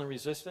reverse insulin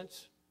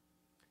resistance,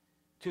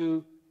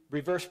 to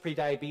reverse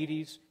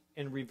prediabetes,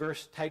 and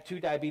reverse type 2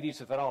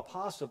 diabetes if at all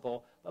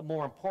possible, but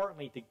more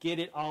importantly, to get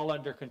it all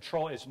under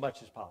control as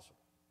much as possible.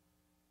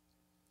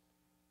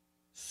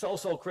 So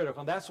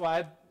critical. And that's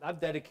why I've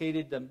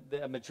dedicated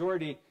the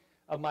majority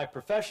of my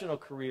professional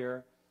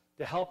career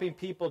to helping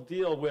people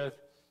deal with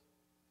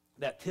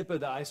that tip of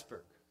the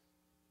iceberg.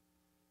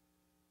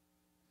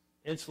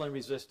 Insulin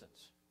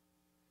resistance.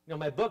 You know,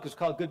 my book is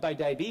called Goodbye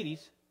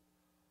Diabetes.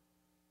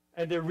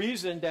 And the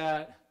reason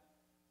that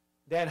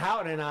Dan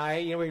Houghton and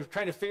I, we were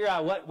trying to figure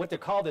out what to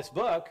call this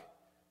book,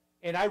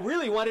 and I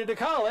really wanted to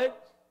call it,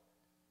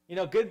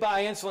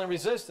 Goodbye Insulin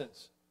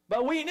Resistance.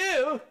 But we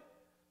knew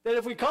that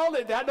if we called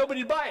it that,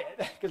 nobody'd buy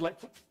it.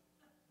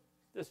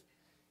 Because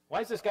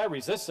why is this guy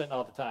resistant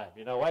all the time?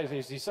 Why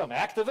is he some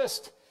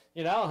activist?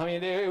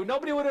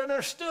 Nobody would have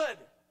understood.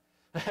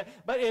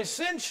 But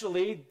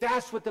essentially,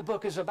 that's what the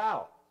book is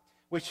about,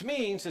 which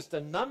means it's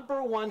the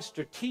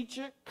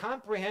 #1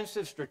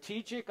 comprehensive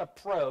strategic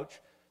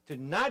approach to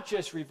not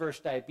just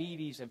reverse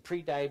diabetes and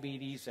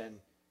prediabetes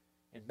and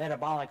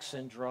metabolic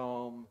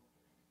syndrome,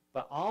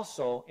 but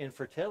also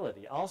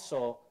infertility.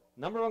 Also,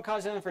 #1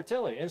 cause of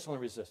infertility, insulin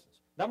resistance.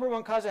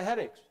 #1 cause of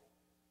headaches,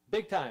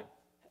 big time,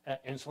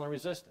 insulin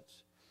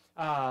resistance.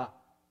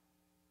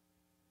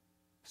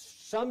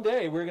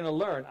 Someday we're going to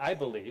learn, I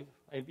believe,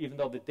 even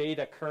though the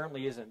data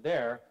currently isn't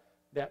there,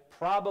 that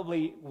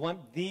probably one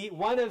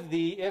of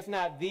the, if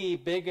not the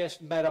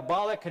biggest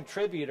metabolic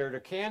contributor to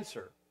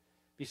cancer,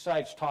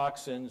 besides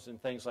toxins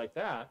and things like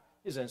that,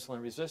 is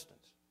insulin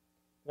resistance.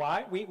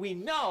 Why? We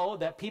know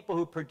that people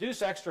who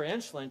produce extra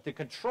insulin to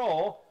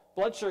control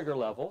blood sugar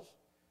levels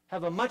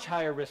have a much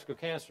higher risk of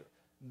cancer.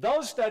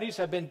 Those studies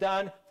have been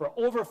done for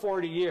over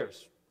 40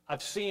 years.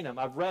 I've seen them.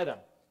 I've read them.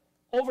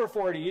 Over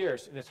 40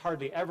 years, and it's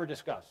hardly ever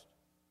discussed.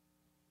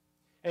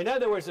 In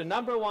other words, the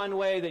 #1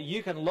 way that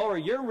you can lower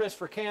your risk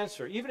for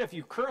cancer, even if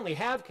you currently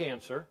have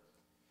cancer,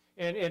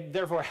 and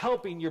therefore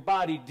helping your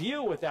body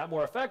deal with that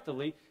more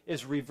effectively,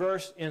 is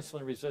reverse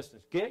insulin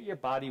resistance. Get your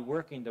body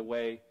working the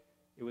way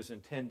it was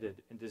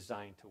intended and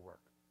designed to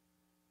work.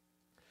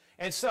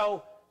 And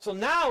so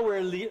now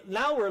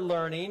we're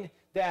learning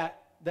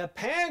that the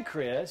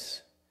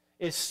pancreas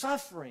is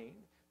suffering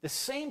the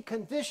same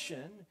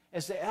condition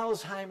as the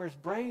Alzheimer's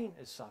brain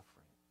is suffering.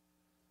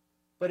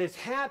 But it's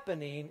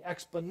happening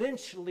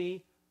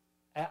exponentially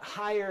at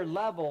higher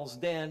levels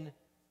than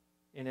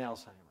in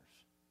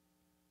Alzheimer's.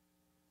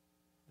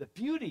 The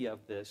beauty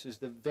of this is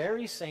the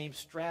very same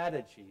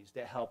strategies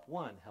that help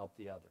one help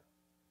the other,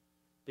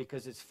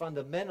 because it's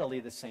fundamentally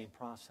the same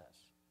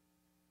process.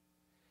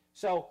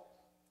 So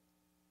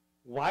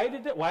why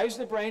is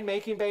the brain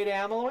making beta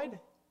amyloid?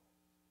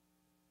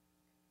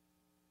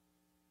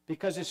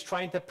 Because it's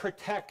trying to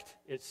protect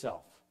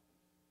itself.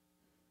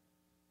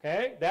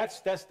 Okay,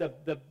 that's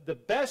the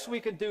best we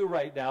can do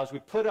right now is we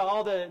put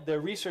all the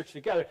research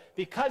together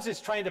because it's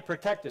trying to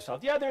protect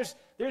itself. Yeah,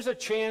 there's a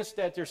chance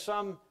that there's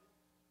some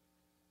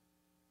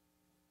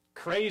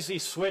crazy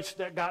switch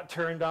that got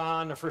turned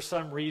on for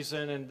some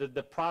reason and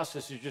the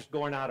process is just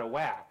going out of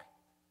whack.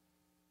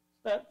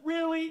 But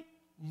really,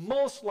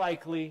 most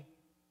likely,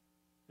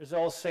 there's an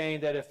old saying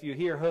that if you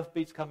hear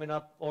hoofbeats coming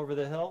up over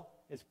the hill,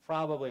 it's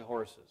probably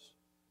horses.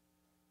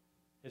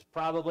 It's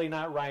probably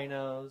not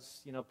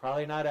rhinos,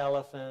 probably not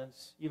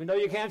elephants. Even though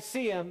you can't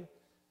see them,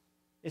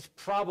 it's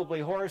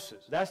probably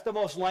horses. That's the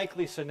most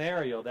likely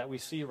scenario that we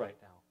see right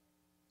now.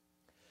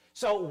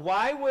 So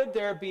why would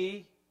there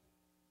be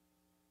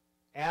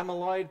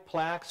amyloid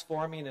plaques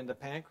forming in the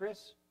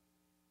pancreas?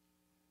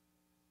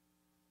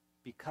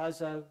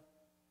 Because of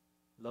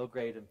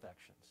low-grade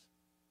infections.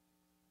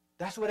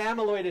 That's what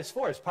amyloid is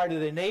for. It's part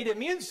of the innate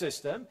immune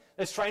system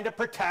that's trying to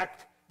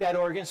protect that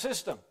organ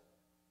system.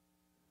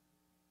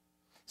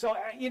 So,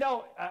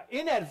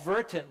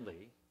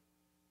 inadvertently,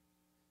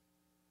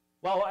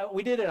 well,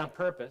 we did it on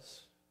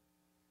purpose,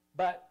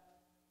 but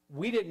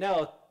we didn't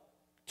know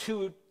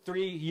 2-3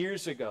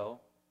 years ago,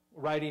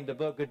 writing the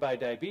book Goodbye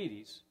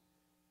Diabetes,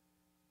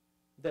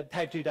 that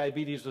type 2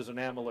 diabetes was an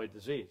amyloid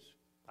disease.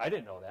 I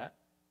didn't know that.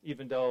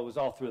 Even though it was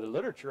all through the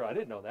literature, I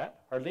didn't know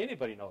that. Hardly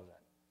anybody knows that.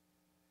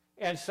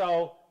 And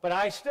so, but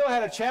I still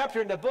had a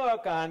chapter in the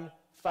book on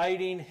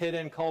fighting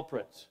hidden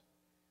culprits,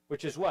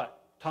 which is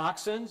what?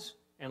 Toxins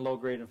and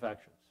low-grade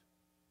infections.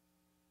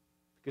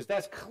 Because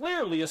that's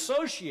clearly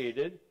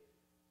associated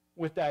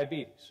with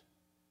diabetes.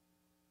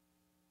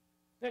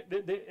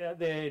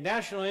 The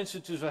National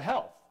Institutes of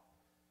Health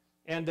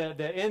and the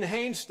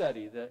NHANES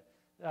study,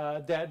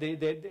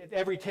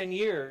 every 10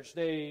 years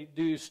they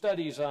do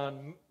studies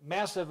on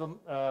massive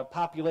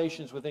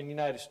populations within the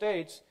United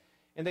States,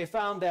 and they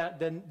found that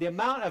the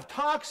amount of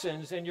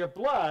toxins in your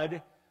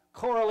blood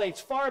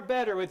correlates far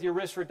better with your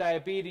risk for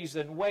diabetes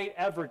than weight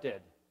ever did.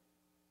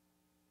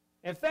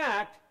 In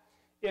fact,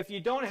 if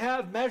you don't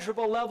have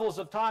measurable levels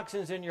of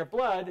toxins in your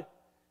blood,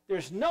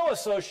 there's no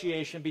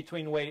association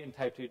between weight and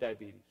type 2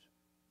 diabetes,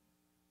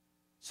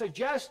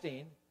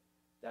 suggesting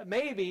that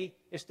maybe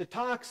it's the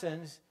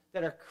toxins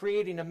that are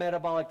creating a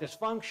metabolic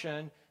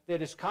dysfunction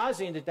that is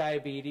causing the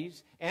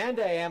diabetes and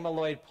the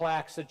amyloid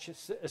plaque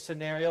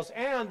scenarios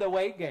and the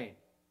weight gain.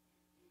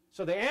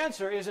 So the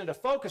answer isn't to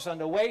focus on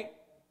the weight.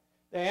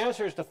 The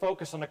answer is to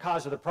focus on the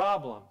cause of the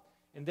problem,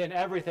 and then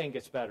everything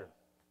gets better.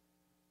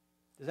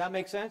 Does that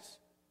make sense?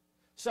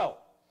 So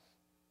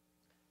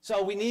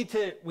we need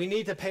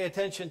to pay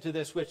attention to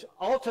this, which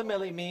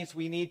ultimately means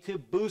we need to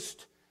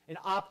boost and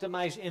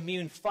optimize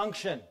immune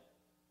function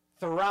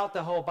throughout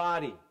the whole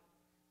body.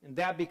 And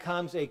that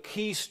becomes a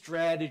key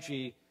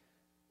strategy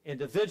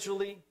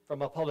individually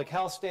from a public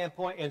health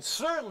standpoint, and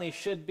certainly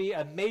should be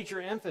a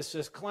major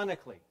emphasis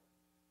clinically.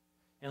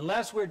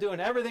 Unless we're doing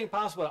everything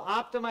possible to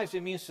optimize the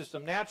immune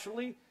system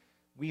naturally,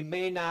 we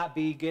may not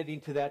be getting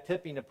to that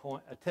tipping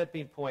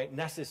point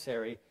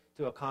necessary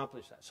to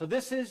accomplish that. So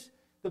this is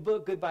the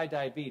book Goodbye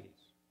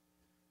Diabetes.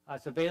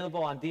 It's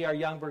available on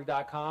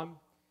dryoungberg.com.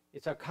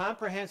 It's a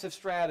comprehensive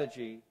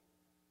strategy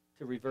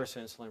to reverse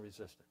insulin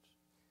resistance.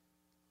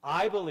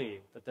 I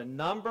believe that the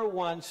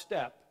 #1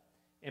 step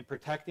in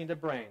protecting the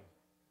brain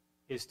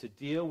is to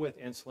deal with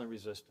insulin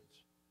resistance.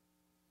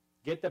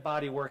 Get the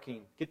body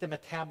working, get the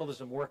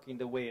metabolism working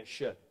the way it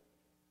should.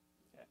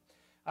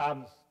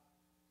 By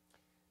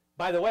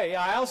the way,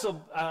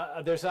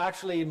 there's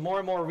actually more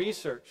and more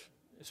research,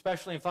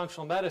 especially in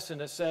functional medicine,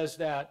 that says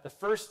that the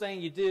first thing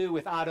you do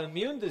with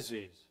autoimmune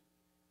disease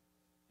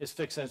is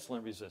fix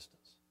insulin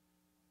resistance.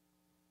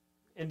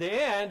 In the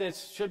end, it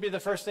should be the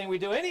first thing we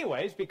do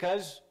anyways,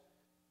 because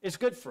it's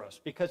good for us,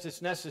 because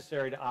it's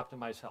necessary to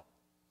optimize health.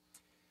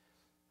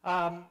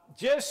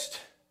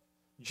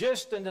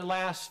 Just in the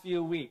last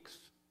few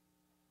weeks,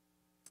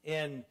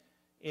 in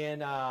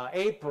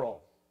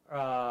April,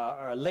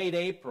 or late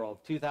April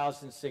of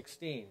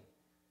 2016,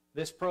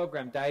 this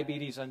program,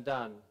 Diabetes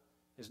Undone,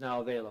 is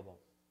now available.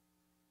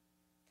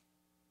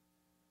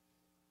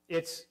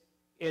 It's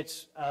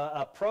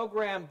a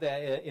program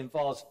that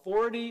involves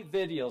 40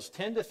 videos,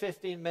 10 to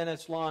 15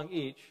 minutes long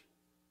each,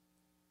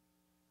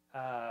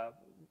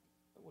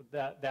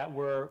 that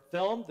were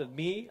filmed of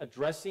me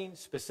addressing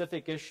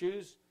specific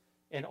issues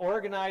and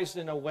organized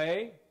in a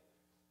way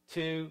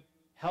to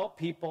help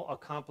people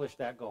accomplish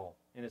that goal.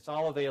 And it's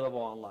all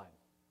available online.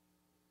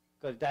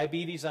 Go to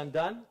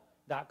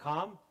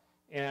diabetesundone.com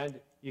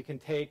and you can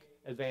take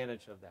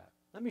advantage of that.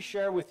 Let me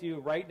share with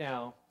you right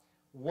now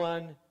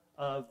one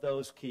of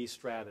those key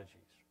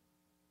strategies.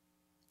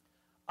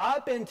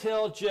 Up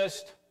until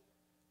just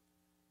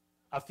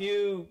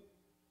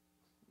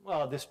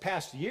this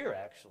past year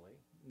actually,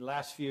 the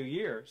last few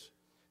years,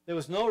 there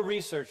was no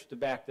research to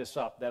back this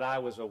up that I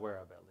was aware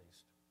of, at least.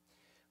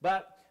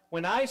 But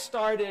when I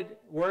started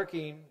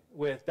working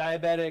with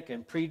diabetic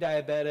and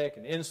pre-diabetic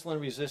and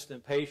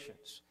insulin-resistant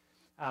patients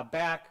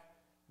back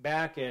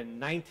in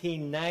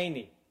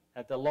 1990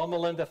 at the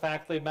Loma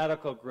Faculty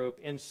Medical Group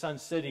in Sun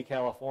City,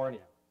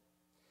 California,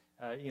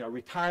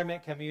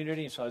 retirement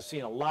community, so I was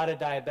seeing a lot of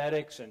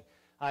diabetics, and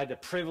I had the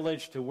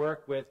privilege to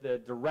work with the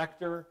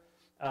director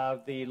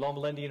of the Loma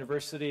Linda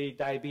University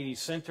Diabetes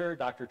Center,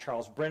 Dr.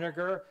 Charles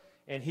Brenniger,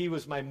 and he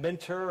was my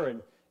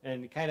mentor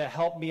and kind of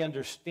helped me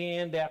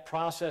understand that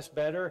process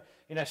better.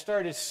 And I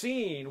started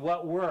seeing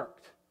what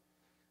worked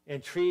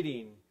in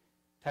treating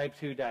type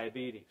 2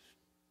 diabetes,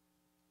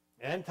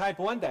 and type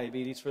 1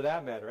 diabetes for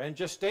that matter, and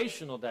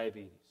gestational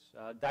diabetes,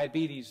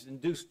 diabetes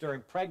induced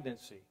during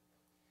pregnancy.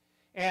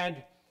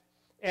 And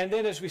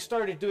then as we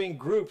started doing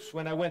groups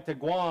when I went to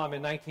Guam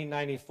in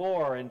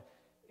 1994,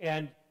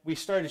 and we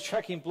started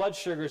checking blood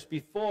sugars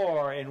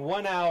before and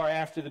 1 hour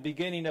after the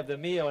beginning of the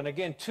meal, and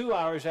again 2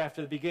 hours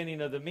after the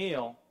beginning of the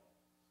meal,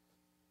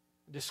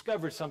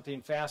 discovered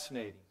something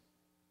fascinating.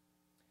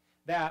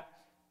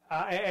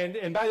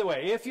 And by the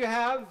way, if you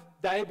have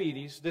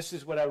diabetes, this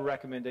is what I would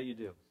recommend that you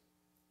do.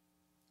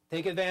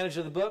 Take advantage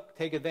of the book,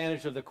 take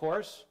advantage of the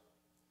course,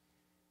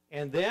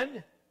 and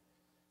then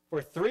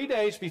for 3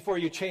 days before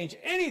you change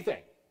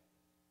anything,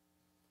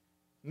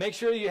 make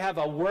sure you have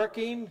a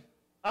working,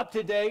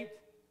 up-to-date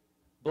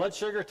blood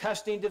sugar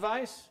testing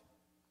device,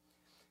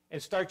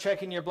 and start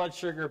checking your blood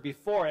sugar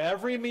before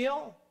every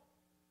meal,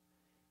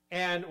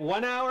 and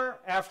 1 hour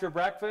after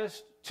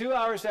breakfast, 2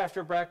 hours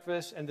after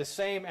breakfast, and the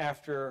same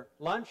after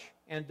lunch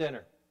and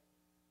dinner.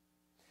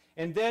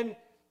 And then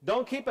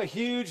don't keep a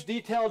huge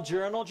detailed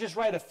journal. Just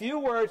write a few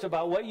words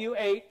about what you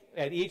ate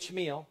at each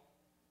meal.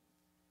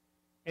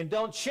 And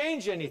don't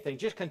change anything.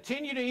 Just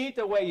continue to eat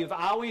the way you've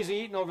always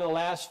eaten over the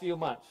last few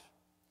months.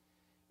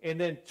 And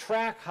then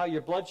track how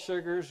your blood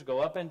sugars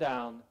go up and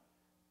down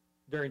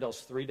during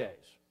those 3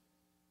 days.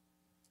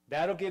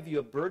 That'll give you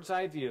a bird's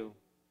eye view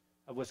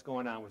of what's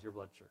going on with your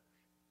blood sugars.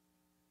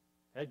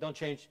 Okay?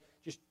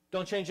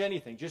 Don't change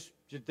anything. Just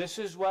this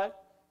is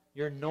what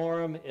your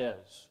norm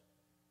is.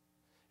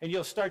 And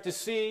you'll start to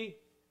see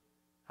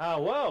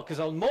how, well, because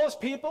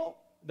most people,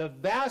 the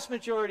vast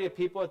majority of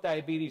people with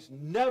diabetes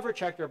never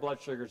check their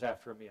blood sugars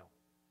after a meal.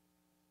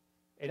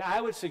 And I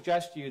would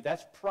suggest to you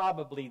that's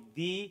probably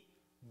the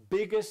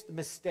biggest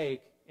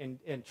mistake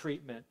in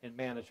treatment and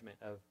management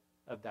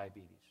of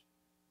diabetes.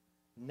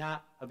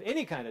 Not of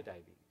any kind of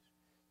diabetes.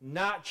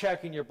 Not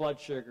checking your blood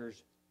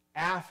sugars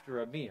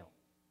after a meal.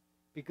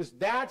 Because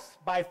that's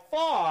by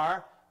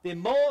far the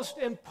most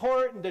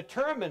important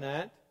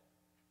determinant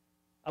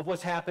of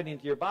what's happening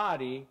to your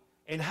body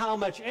and how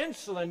much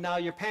insulin now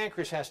your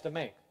pancreas has to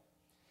make.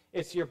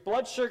 It's your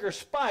blood sugar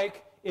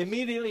spike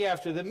immediately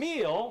after the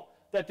meal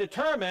that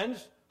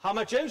determines how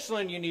much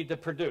insulin you need to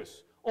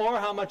produce or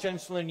how much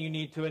insulin you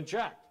need to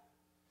inject.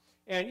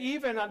 And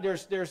even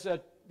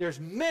there's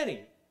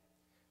many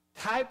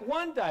type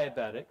 1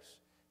 diabetics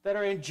that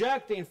are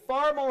injecting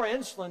far more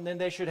insulin than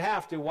they should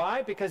have to.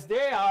 Why? Because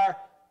they are,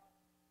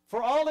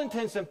 for all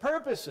intents and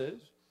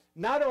purposes,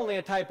 not only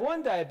a type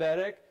 1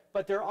 diabetic,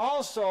 but they're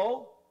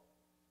also,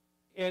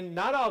 in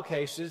not all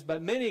cases,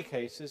 but many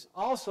cases,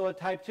 also a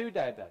type 2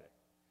 diabetic.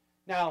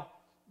 Now,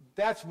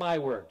 that's my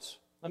words.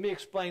 Let me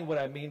explain what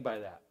I mean by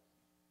that.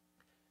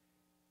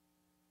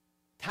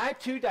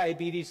 Type 2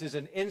 diabetes is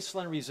an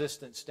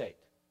insulin-resistant state.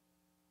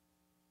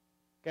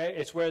 Okay?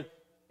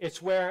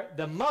 It's where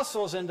the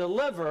muscles in the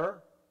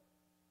liver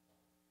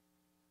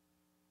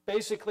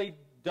basically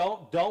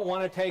don't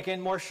want to take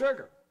in more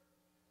sugar.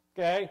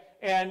 Okay?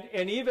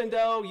 And even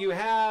though you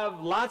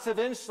have lots of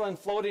insulin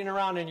floating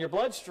around in your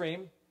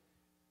bloodstream,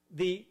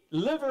 the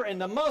liver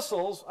and the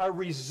muscles are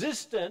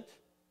resistant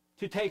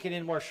to taking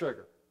in more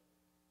sugar.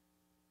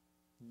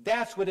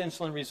 That's what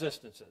insulin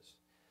resistance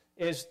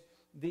is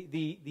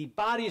the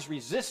body is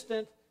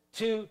resistant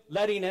to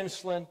letting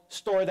insulin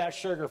store that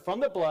sugar from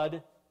the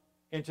blood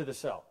into the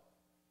cell.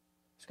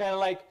 It's kind of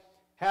like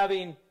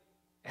having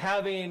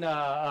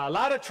a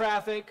lot of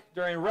traffic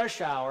during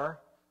rush hour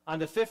on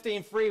the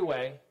 15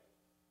 freeway,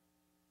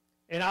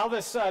 and all of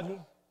a sudden,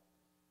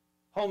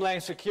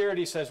 Homeland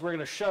Security says we're going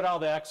to shut all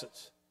the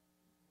exits.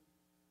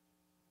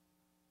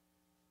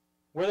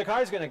 Where are the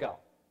cars going to go?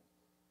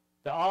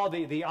 The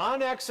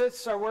on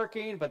exits are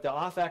working, but the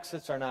off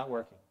exits are not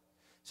working.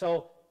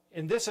 So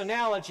in this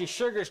analogy,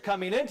 sugar is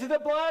coming into the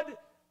blood,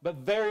 but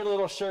very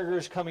little sugar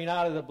is coming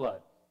out of the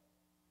blood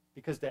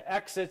because the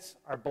exits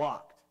are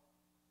blocked.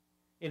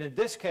 And in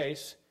this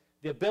case,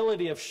 the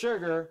ability of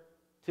sugar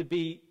to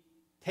be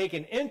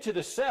taken into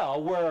the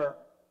cell where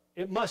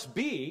it must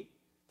be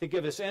to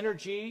give us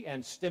energy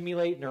and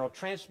stimulate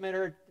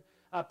neurotransmitter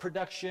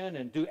production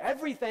and do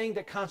everything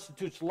that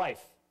constitutes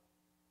life.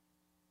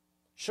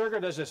 Sugar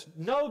does us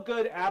no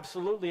good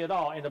absolutely at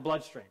all in the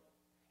bloodstream.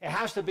 It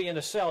has to be in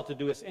the cell to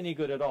do us any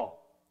good at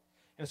all.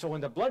 And so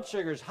when the blood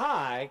sugar is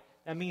high,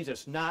 that means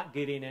it's not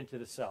getting into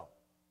the cell.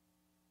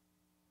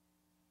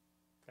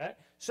 Okay?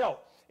 So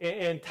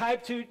in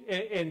type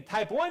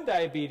 1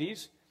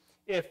 diabetes,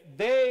 if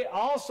they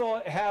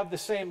also have the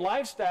same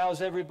lifestyle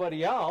as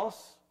everybody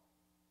else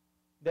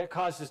that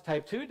causes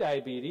type 2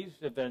 diabetes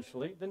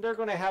eventually, then they're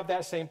going to have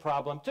that same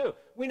problem too.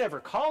 We never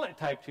call it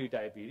type 2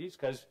 diabetes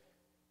because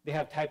they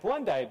have type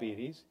 1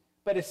 diabetes,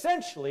 but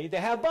essentially they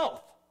have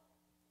both.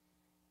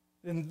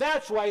 And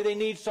that's why they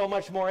need so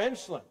much more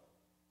insulin.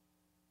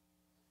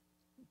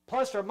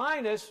 Plus or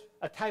minus,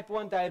 a type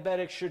 1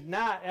 diabetic should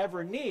not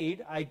ever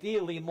need,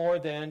 ideally, more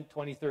than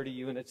 20, 30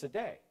 units a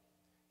day.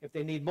 If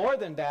they need more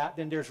than that,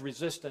 then there's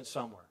resistance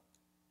somewhere.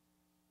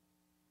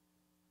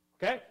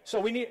 Okay? So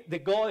we need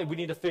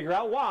to figure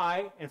out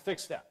why and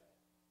fix that.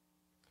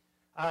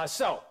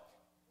 So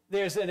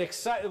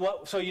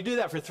you do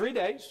that for 3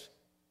 days,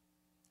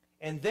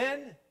 and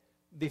then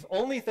the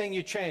only thing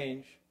you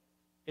change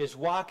is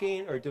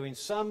walking or doing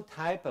some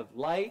type of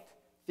light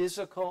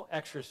physical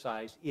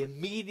exercise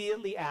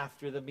immediately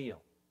after the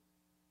meal.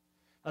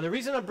 Now, the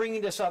reason I'm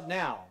bringing this up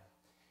now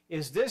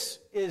is this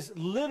is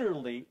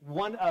literally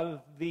one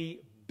of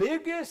the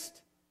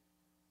biggest,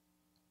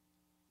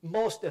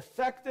 most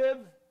effective,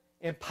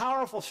 and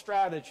powerful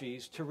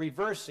strategies to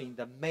reversing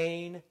the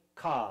main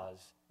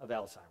cause of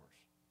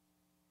Alzheimer's,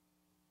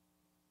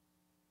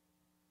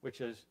 which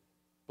is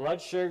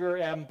blood sugar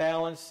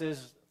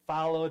imbalances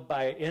followed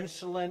by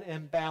insulin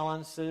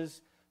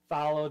imbalances,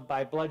 followed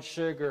by blood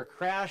sugar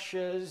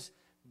crashes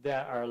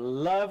that are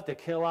love to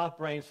kill off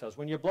brain cells.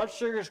 When your blood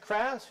sugars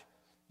crash,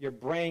 your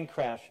brain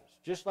crashes.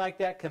 Just like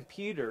that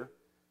computer,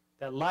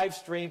 that live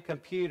stream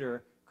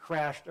computer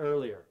crashed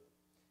earlier.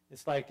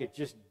 It's like it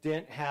just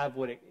didn't have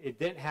what it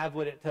didn't have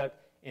what it took,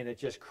 and it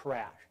just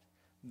crashed.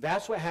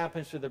 That's what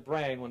happens to the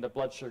brain when the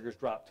blood sugars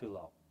drop too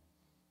low.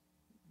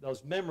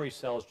 Those memory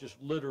cells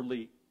just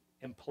literally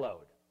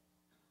implode.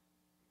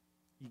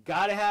 You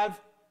got to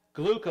have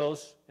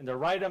glucose in the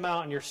right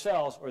amount in your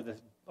cells,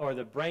 or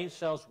the brain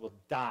cells will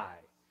die,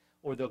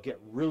 or they'll get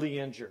really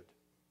injured.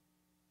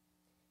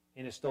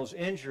 And it's those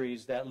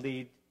injuries that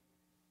lead,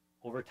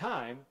 over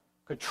time,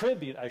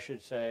 contribute, I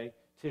should say,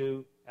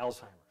 to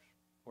Alzheimer's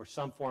or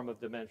some form of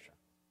dementia.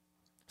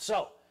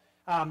 So,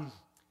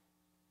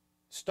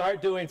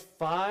 start doing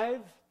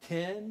 5,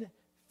 10,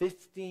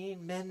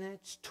 15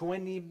 minutes,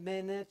 20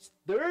 minutes,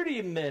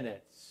 30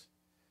 minutes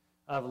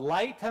of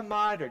light to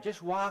moderate,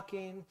 just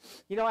walking.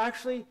 You know,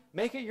 actually,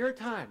 make it your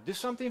time. Do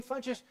something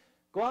fun. Just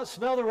go out,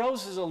 smell the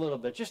roses a little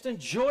bit. Just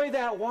enjoy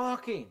that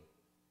walking.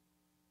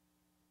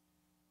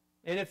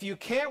 And if you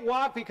can't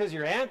walk because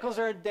your ankles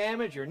are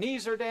damaged, your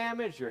knees are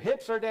damaged, your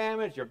hips are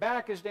damaged, your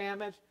back is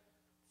damaged,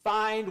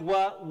 find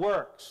what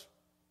works.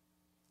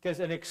 Because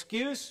an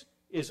excuse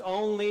is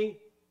only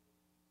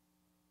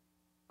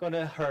going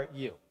to hurt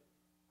you,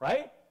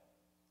 right?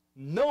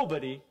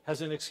 Nobody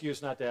has an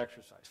excuse not to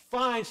exercise.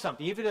 Find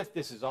something, even if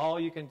this is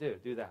all you can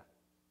do that.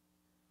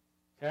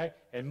 Okay?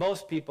 And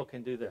most people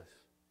can do this.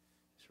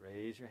 Just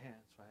raise your hands,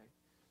 right?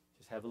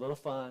 Just have a little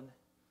fun,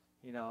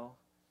 you know.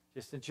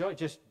 Just enjoy,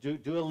 just do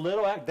a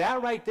little,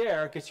 that right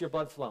there gets your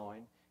blood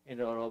flowing, and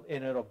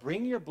it'll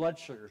bring your blood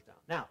sugars down.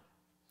 Now,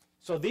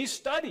 so these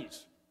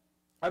studies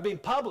are being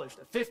published,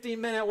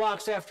 15-minute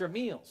walks after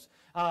meals,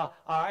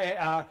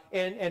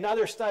 and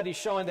other studies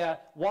showing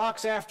that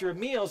walks after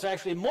meals are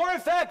actually more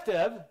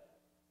effective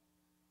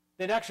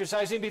than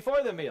exercising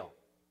before the meal.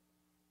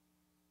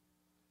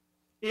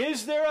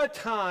 Is there a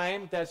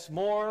time that's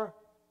more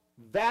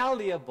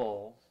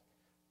valuable?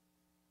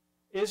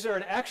 Is there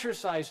an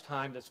exercise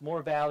time that's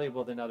more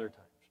valuable than other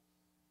times?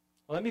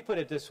 Well, let me put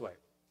it this way.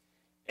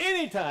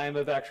 Any time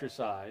of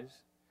exercise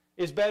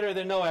is better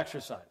than no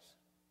exercise.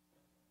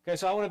 Okay,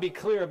 so I want to be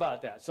clear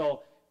about that.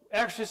 So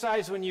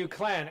exercise when you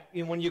can,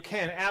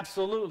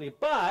 absolutely.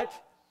 But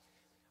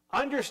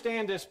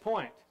understand this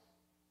point.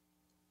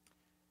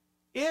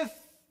 If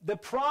the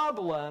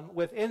problem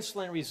with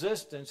insulin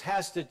resistance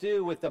has to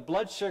do with the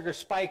blood sugar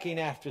spiking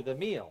after the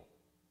meal,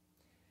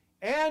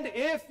 and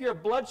if your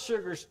blood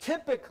sugars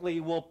typically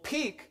will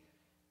peak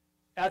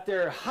at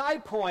their high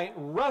point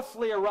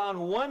roughly around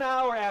 1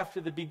 hour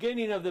after the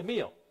beginning of the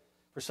meal.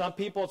 For some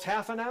people it's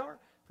half an hour.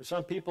 For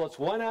some people it's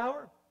 1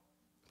 hour.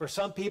 For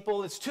some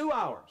people it's 2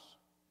 hours.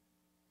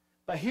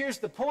 But here's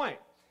the point.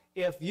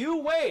 If you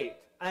wait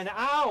an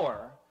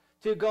hour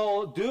to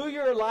go do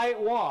your light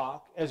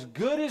walk, as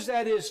good as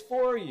that is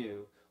for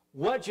you,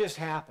 what just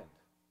happened?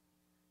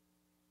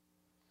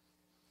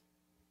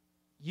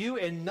 You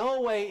in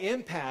no way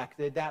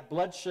impacted that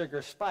blood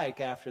sugar spike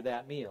after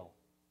that meal,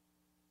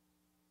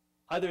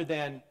 other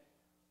than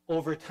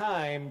over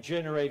time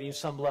generating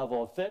some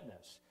level of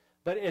fitness.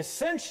 But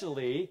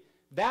essentially,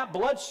 that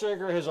blood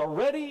sugar has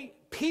already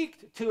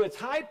peaked to its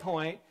high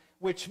point,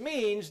 which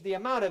means the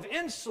amount of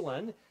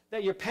insulin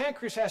that your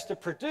pancreas has to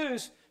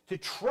produce to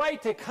try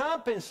to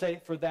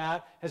compensate for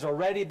that has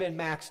already been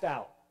maxed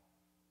out.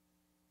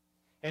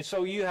 And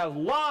so you have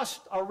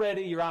lost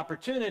already your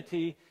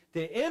opportunity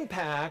to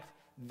impact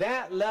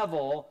that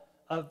level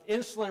of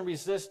insulin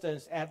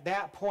resistance at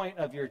that point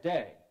of your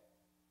day.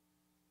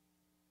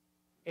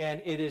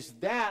 And it is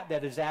that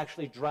is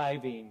actually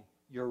driving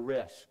your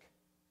risk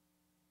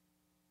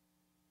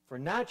for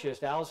not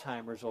just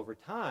Alzheimer's over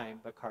time,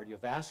 but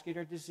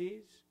cardiovascular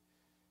disease,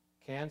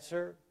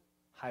 cancer,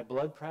 high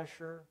blood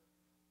pressure,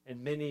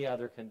 and many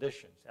other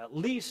conditions, at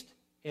least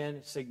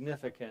in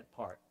significant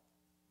part.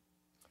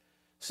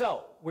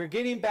 So we're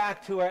getting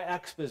back to our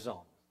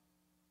exposome.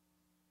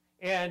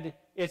 And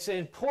it's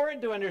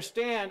important to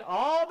understand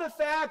all the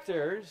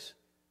factors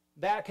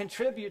that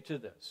contribute to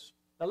this.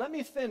 Now let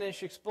me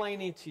finish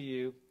explaining to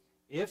you,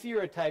 if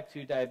you're a type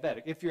 2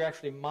 diabetic, if you're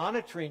actually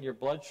monitoring your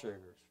blood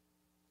sugars,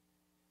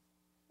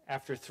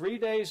 after 3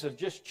 days of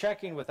just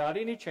checking without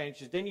any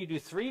changes, then you do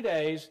 3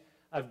 days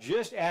of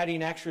just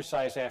adding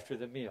exercise after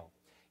the meal.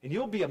 And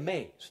you'll be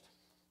amazed.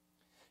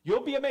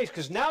 You'll be amazed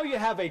because now you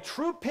have a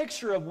true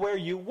picture of where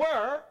you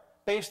were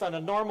based on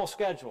a normal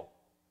schedule,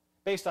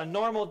 based on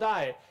normal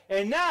diet.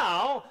 And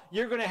now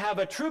you're going to have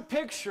a true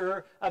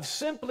picture of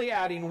simply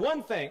adding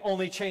one thing,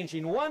 only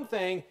changing one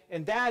thing,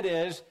 and that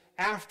is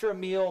after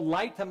meal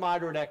light to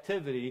moderate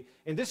activity.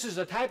 And this is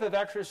a type of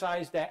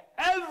exercise that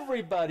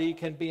everybody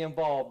can be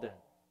involved in.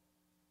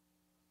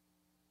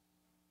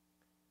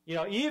 You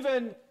know,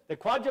 even the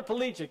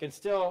quadriplegic can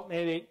still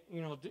maybe,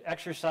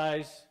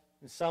 exercise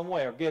in some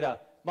way or get a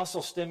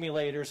muscle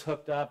stimulators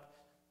hooked up.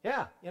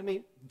 Yeah, I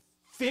mean,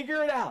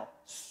 figure it out.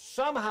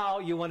 Somehow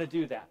you want to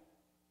do that.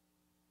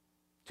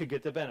 to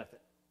get the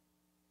benefit.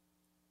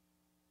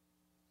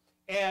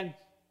 And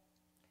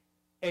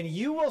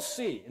you will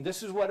see, and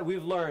this is what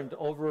we've learned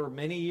over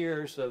many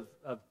years of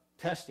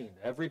testing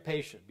every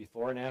patient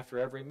before and after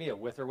every meal,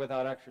 with or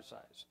without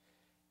exercise.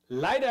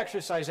 Light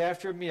exercise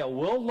after a meal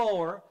will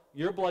lower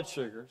your blood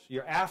sugars,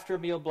 your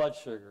after-meal blood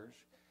sugars,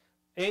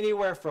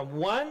 anywhere from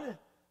 1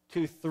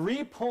 to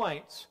 3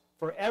 points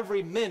for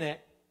every minute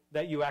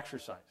that you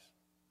exercise.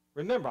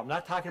 Remember, I'm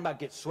not talking about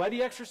get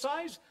sweaty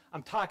exercise.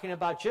 I'm talking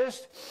about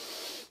just,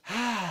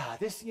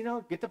 this,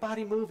 get the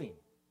body moving.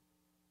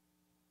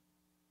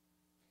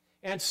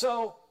 And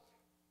so,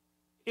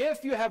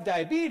 if you have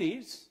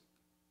diabetes,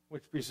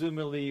 which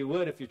presumably you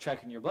would if you're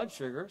checking your blood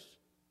sugars,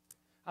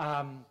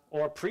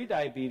 or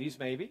pre-diabetes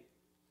maybe,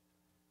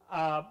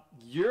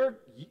 your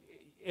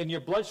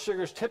blood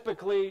sugars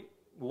typically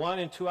 1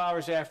 and 2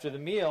 hours after the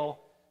meal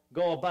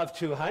go above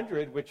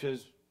 200, which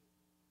is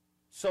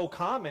so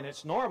common,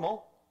 it's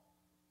normal.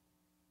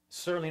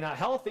 Certainly not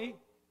healthy,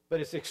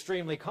 but it's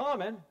extremely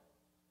common.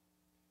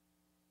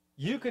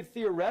 You could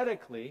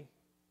theoretically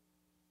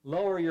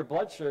lower your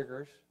blood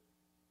sugars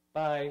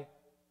by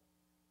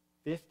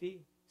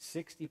 50,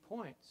 60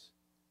 points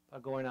by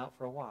going out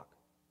for a walk.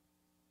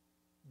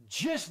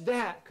 Just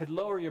that could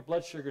lower your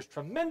blood sugars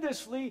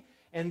tremendously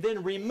and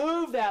then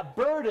remove that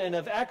burden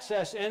of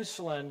excess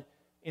insulin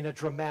in a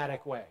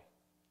dramatic way.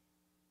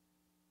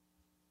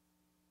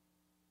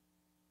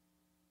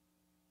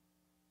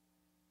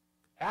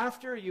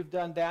 After you've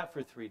done that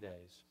for 3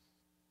 days,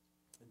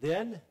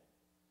 then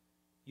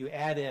you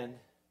add in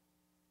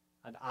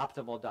an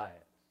optimal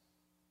diet,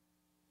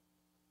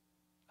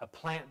 a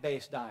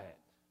plant-based diet.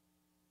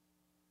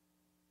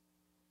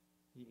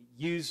 You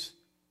use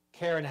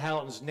Karen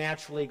Houghton's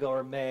Naturally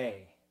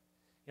Gourmet.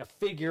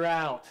 Figure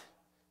out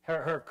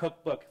her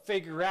cookbook.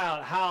 Figure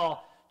out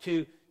how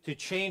to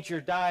change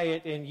your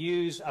diet and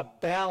use a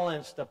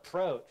balanced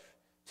approach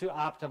to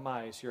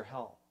optimize your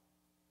health.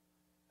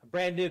 A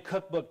brand new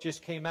cookbook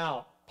just came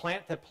out,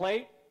 Plant to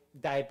Plate,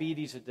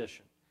 Diabetes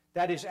Edition.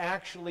 That is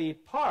actually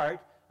part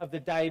of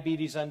the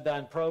Diabetes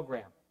Undone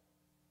program.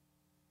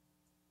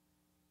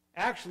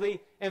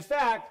 Actually, in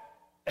fact,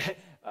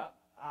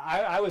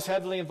 I was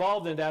heavily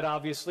involved in that,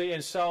 obviously,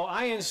 and so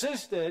I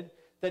insisted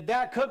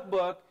that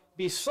cookbook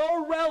be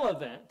so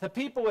relevant to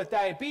people with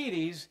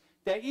diabetes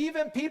that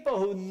even people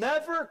who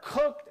never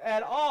cooked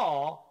at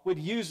all would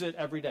use it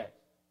every day.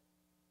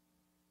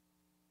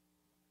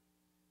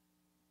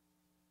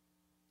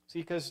 See,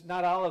 because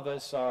not all of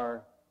us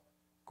are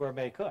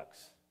gourmet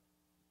cooks.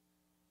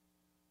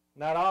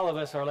 Not all of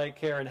us are like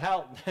Karen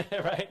Houghton,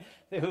 right?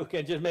 Who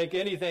can just make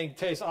anything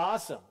taste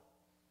awesome.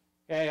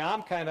 Okay,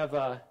 I'm kind of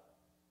a,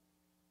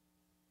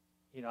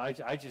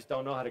 I just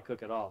don't know how to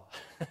cook at all.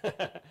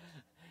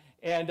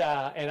 and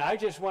I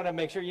just want to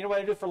make sure, you know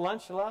what I do for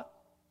lunch a lot?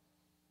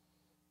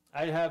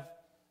 I have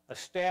a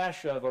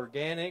stash of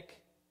organic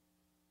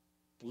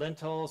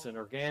lentils and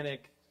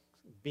organic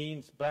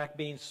beans, black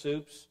bean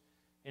soups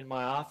in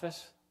my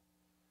office.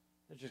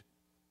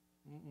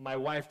 My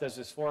wife does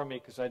this for me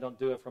because I don't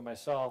do it for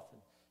myself.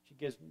 And she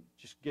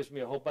just gives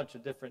me a whole bunch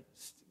of different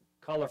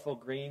colorful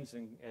greens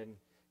and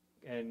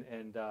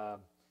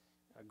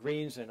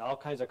greens and all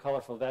kinds of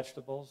colorful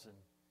vegetables. And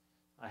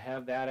I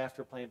have that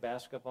after playing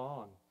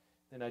basketball.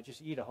 And then I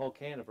just eat a whole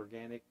can of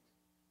organic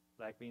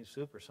black bean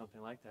soup or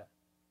something like that.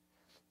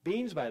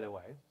 Beans, by the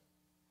way,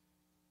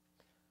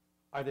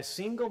 are the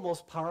single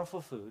most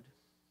powerful food,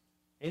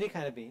 any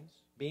kind of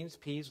beans,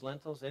 peas,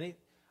 lentils,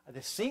 are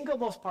the single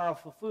most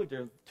powerful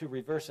food to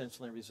reverse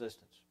insulin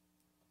resistance.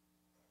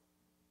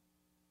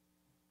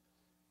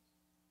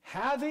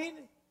 Having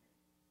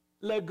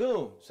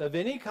legumes of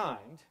any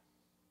kind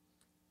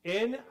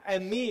in a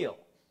meal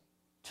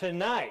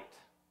tonight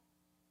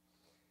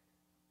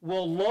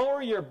will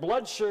lower your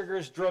blood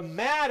sugars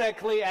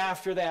dramatically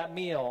after that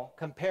meal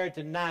compared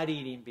to not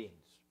eating beans.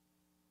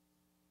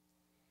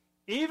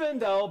 Even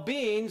though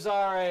beans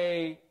are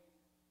a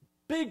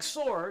big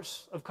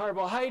source of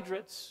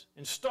carbohydrates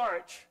and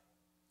starch,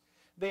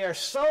 they are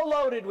so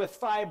loaded with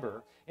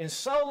fiber and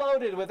so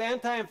loaded with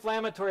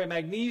anti-inflammatory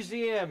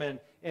magnesium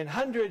and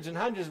hundreds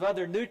of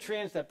other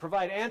nutrients that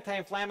provide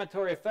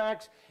anti-inflammatory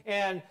effects,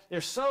 and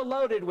they're so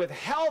loaded with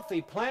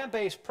healthy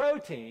plant-based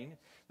protein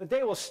that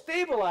they will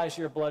stabilize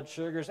your blood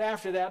sugars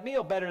after that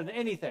meal better than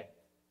anything.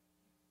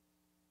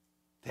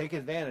 Take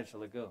advantage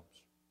of legumes.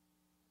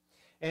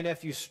 And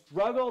if you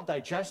struggle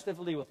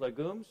digestively with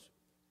legumes,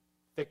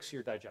 fix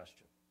your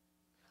digestion.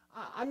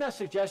 I'm not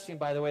suggesting,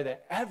 by the way,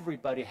 that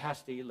everybody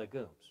has to eat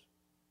legumes.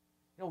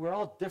 We're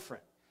all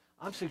different.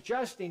 I'm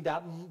suggesting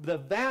that the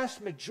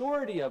vast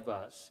majority of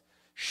us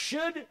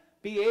should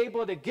be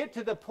able to get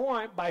to the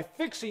point by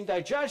fixing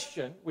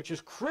digestion, which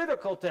is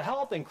critical to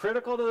health and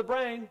critical to the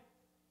brain.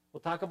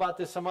 We'll talk about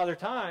this some other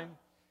time.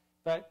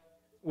 But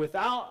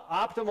without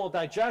optimal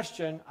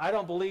digestion, I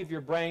don't believe your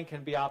brain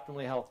can be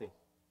optimally healthy.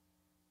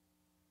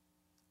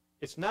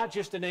 It's not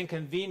just an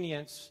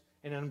inconvenience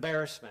and an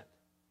embarrassment.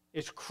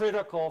 It's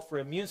critical for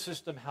immune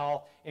system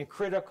health and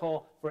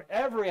critical for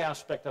every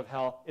aspect of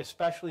health,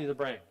 especially the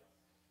brain.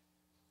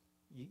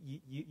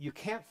 You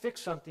can't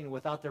fix something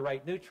without the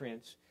right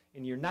nutrients,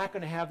 and you're not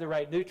going to have the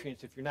right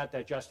nutrients if you're not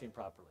digesting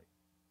properly.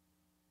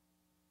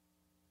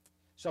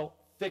 So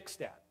fix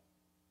that.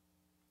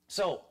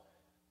 So,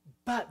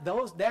 but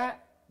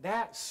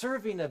that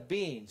serving of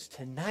beans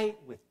tonight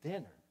with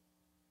dinner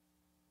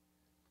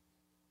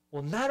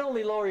will not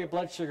only lower your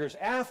blood sugars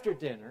after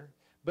dinner,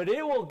 but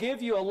it will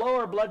give you a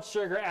lower blood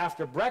sugar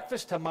after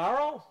breakfast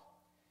tomorrow,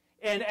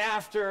 and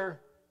after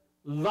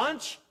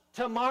lunch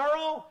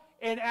tomorrow,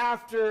 and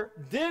after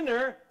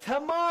dinner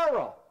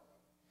tomorrow.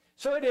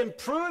 So it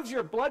improves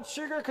your blood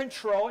sugar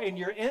control and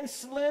your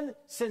insulin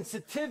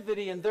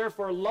sensitivity, and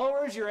therefore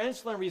lowers your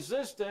insulin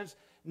resistance,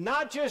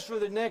 not just for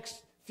the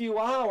next few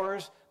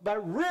hours, but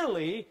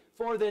really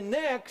for the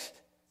next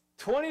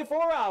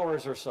 24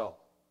 hours or so.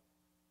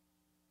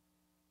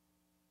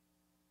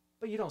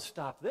 But you don't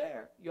stop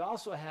there. You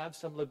also have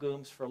some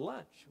legumes for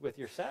lunch with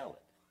your salad.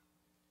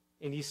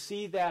 And you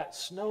see that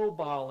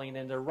snowballing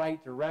in the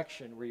right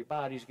direction where your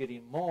body's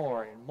getting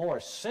more and more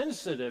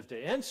sensitive to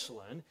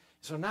insulin.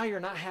 So now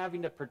you're not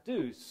having to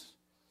produce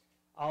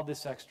all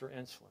this extra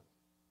insulin.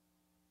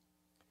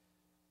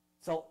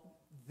 So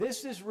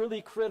this is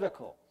really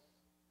critical.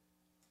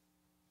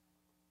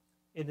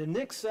 In the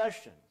next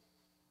session,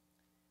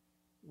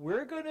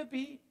 we're going to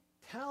be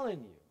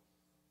telling you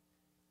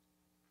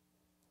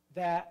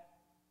that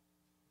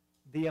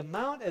the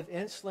amount of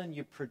insulin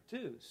you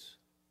produce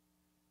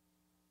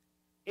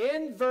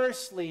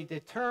inversely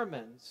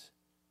determines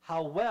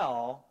how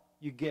well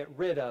you get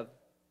rid of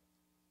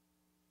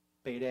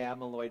beta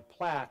amyloid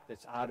plaque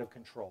that's out of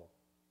control.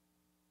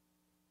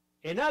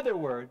 In other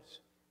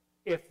words,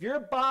 if your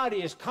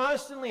body is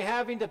constantly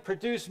having to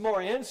produce more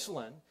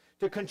insulin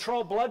to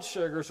control blood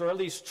sugars, or at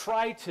least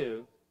try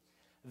to,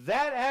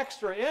 that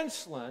extra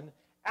insulin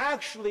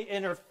actually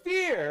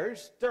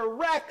interferes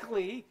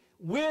directly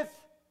with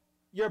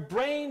your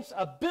brain's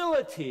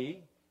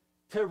ability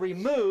to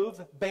remove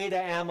beta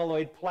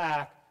amyloid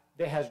plaque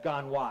that has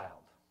gone wild.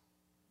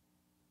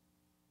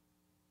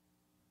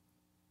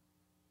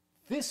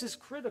 This is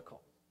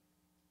critical.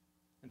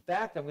 In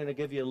fact, I'm going to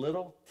give you a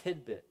little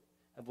tidbit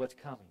of what's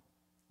coming.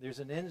 There's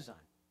an enzyme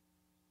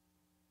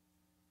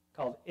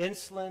called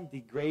insulin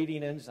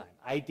degrading enzyme,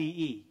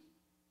 IDE,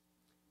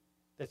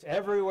 that's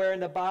everywhere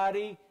in the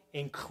body,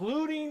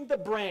 including the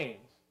brain.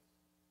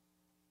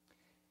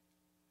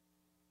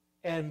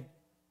 And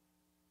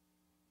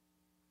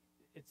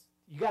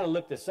you got to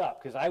look this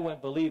up, because I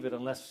wouldn't believe it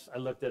unless I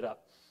looked it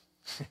up.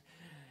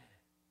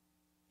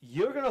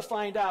 You're going to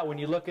find out when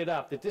you look it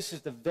up that this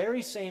is the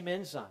very same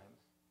enzyme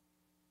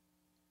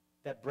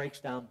that breaks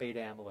down beta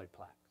amyloid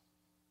plaque.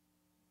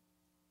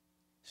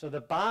 So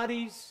the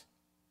body's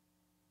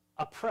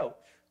approach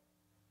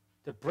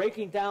to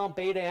breaking down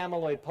beta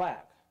amyloid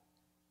plaque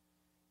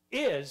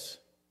is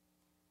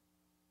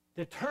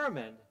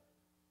determined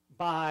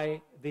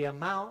by the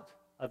amount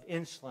of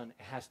insulin it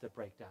has to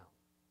break down.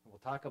 And we'll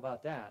talk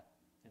about that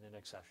in the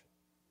next session.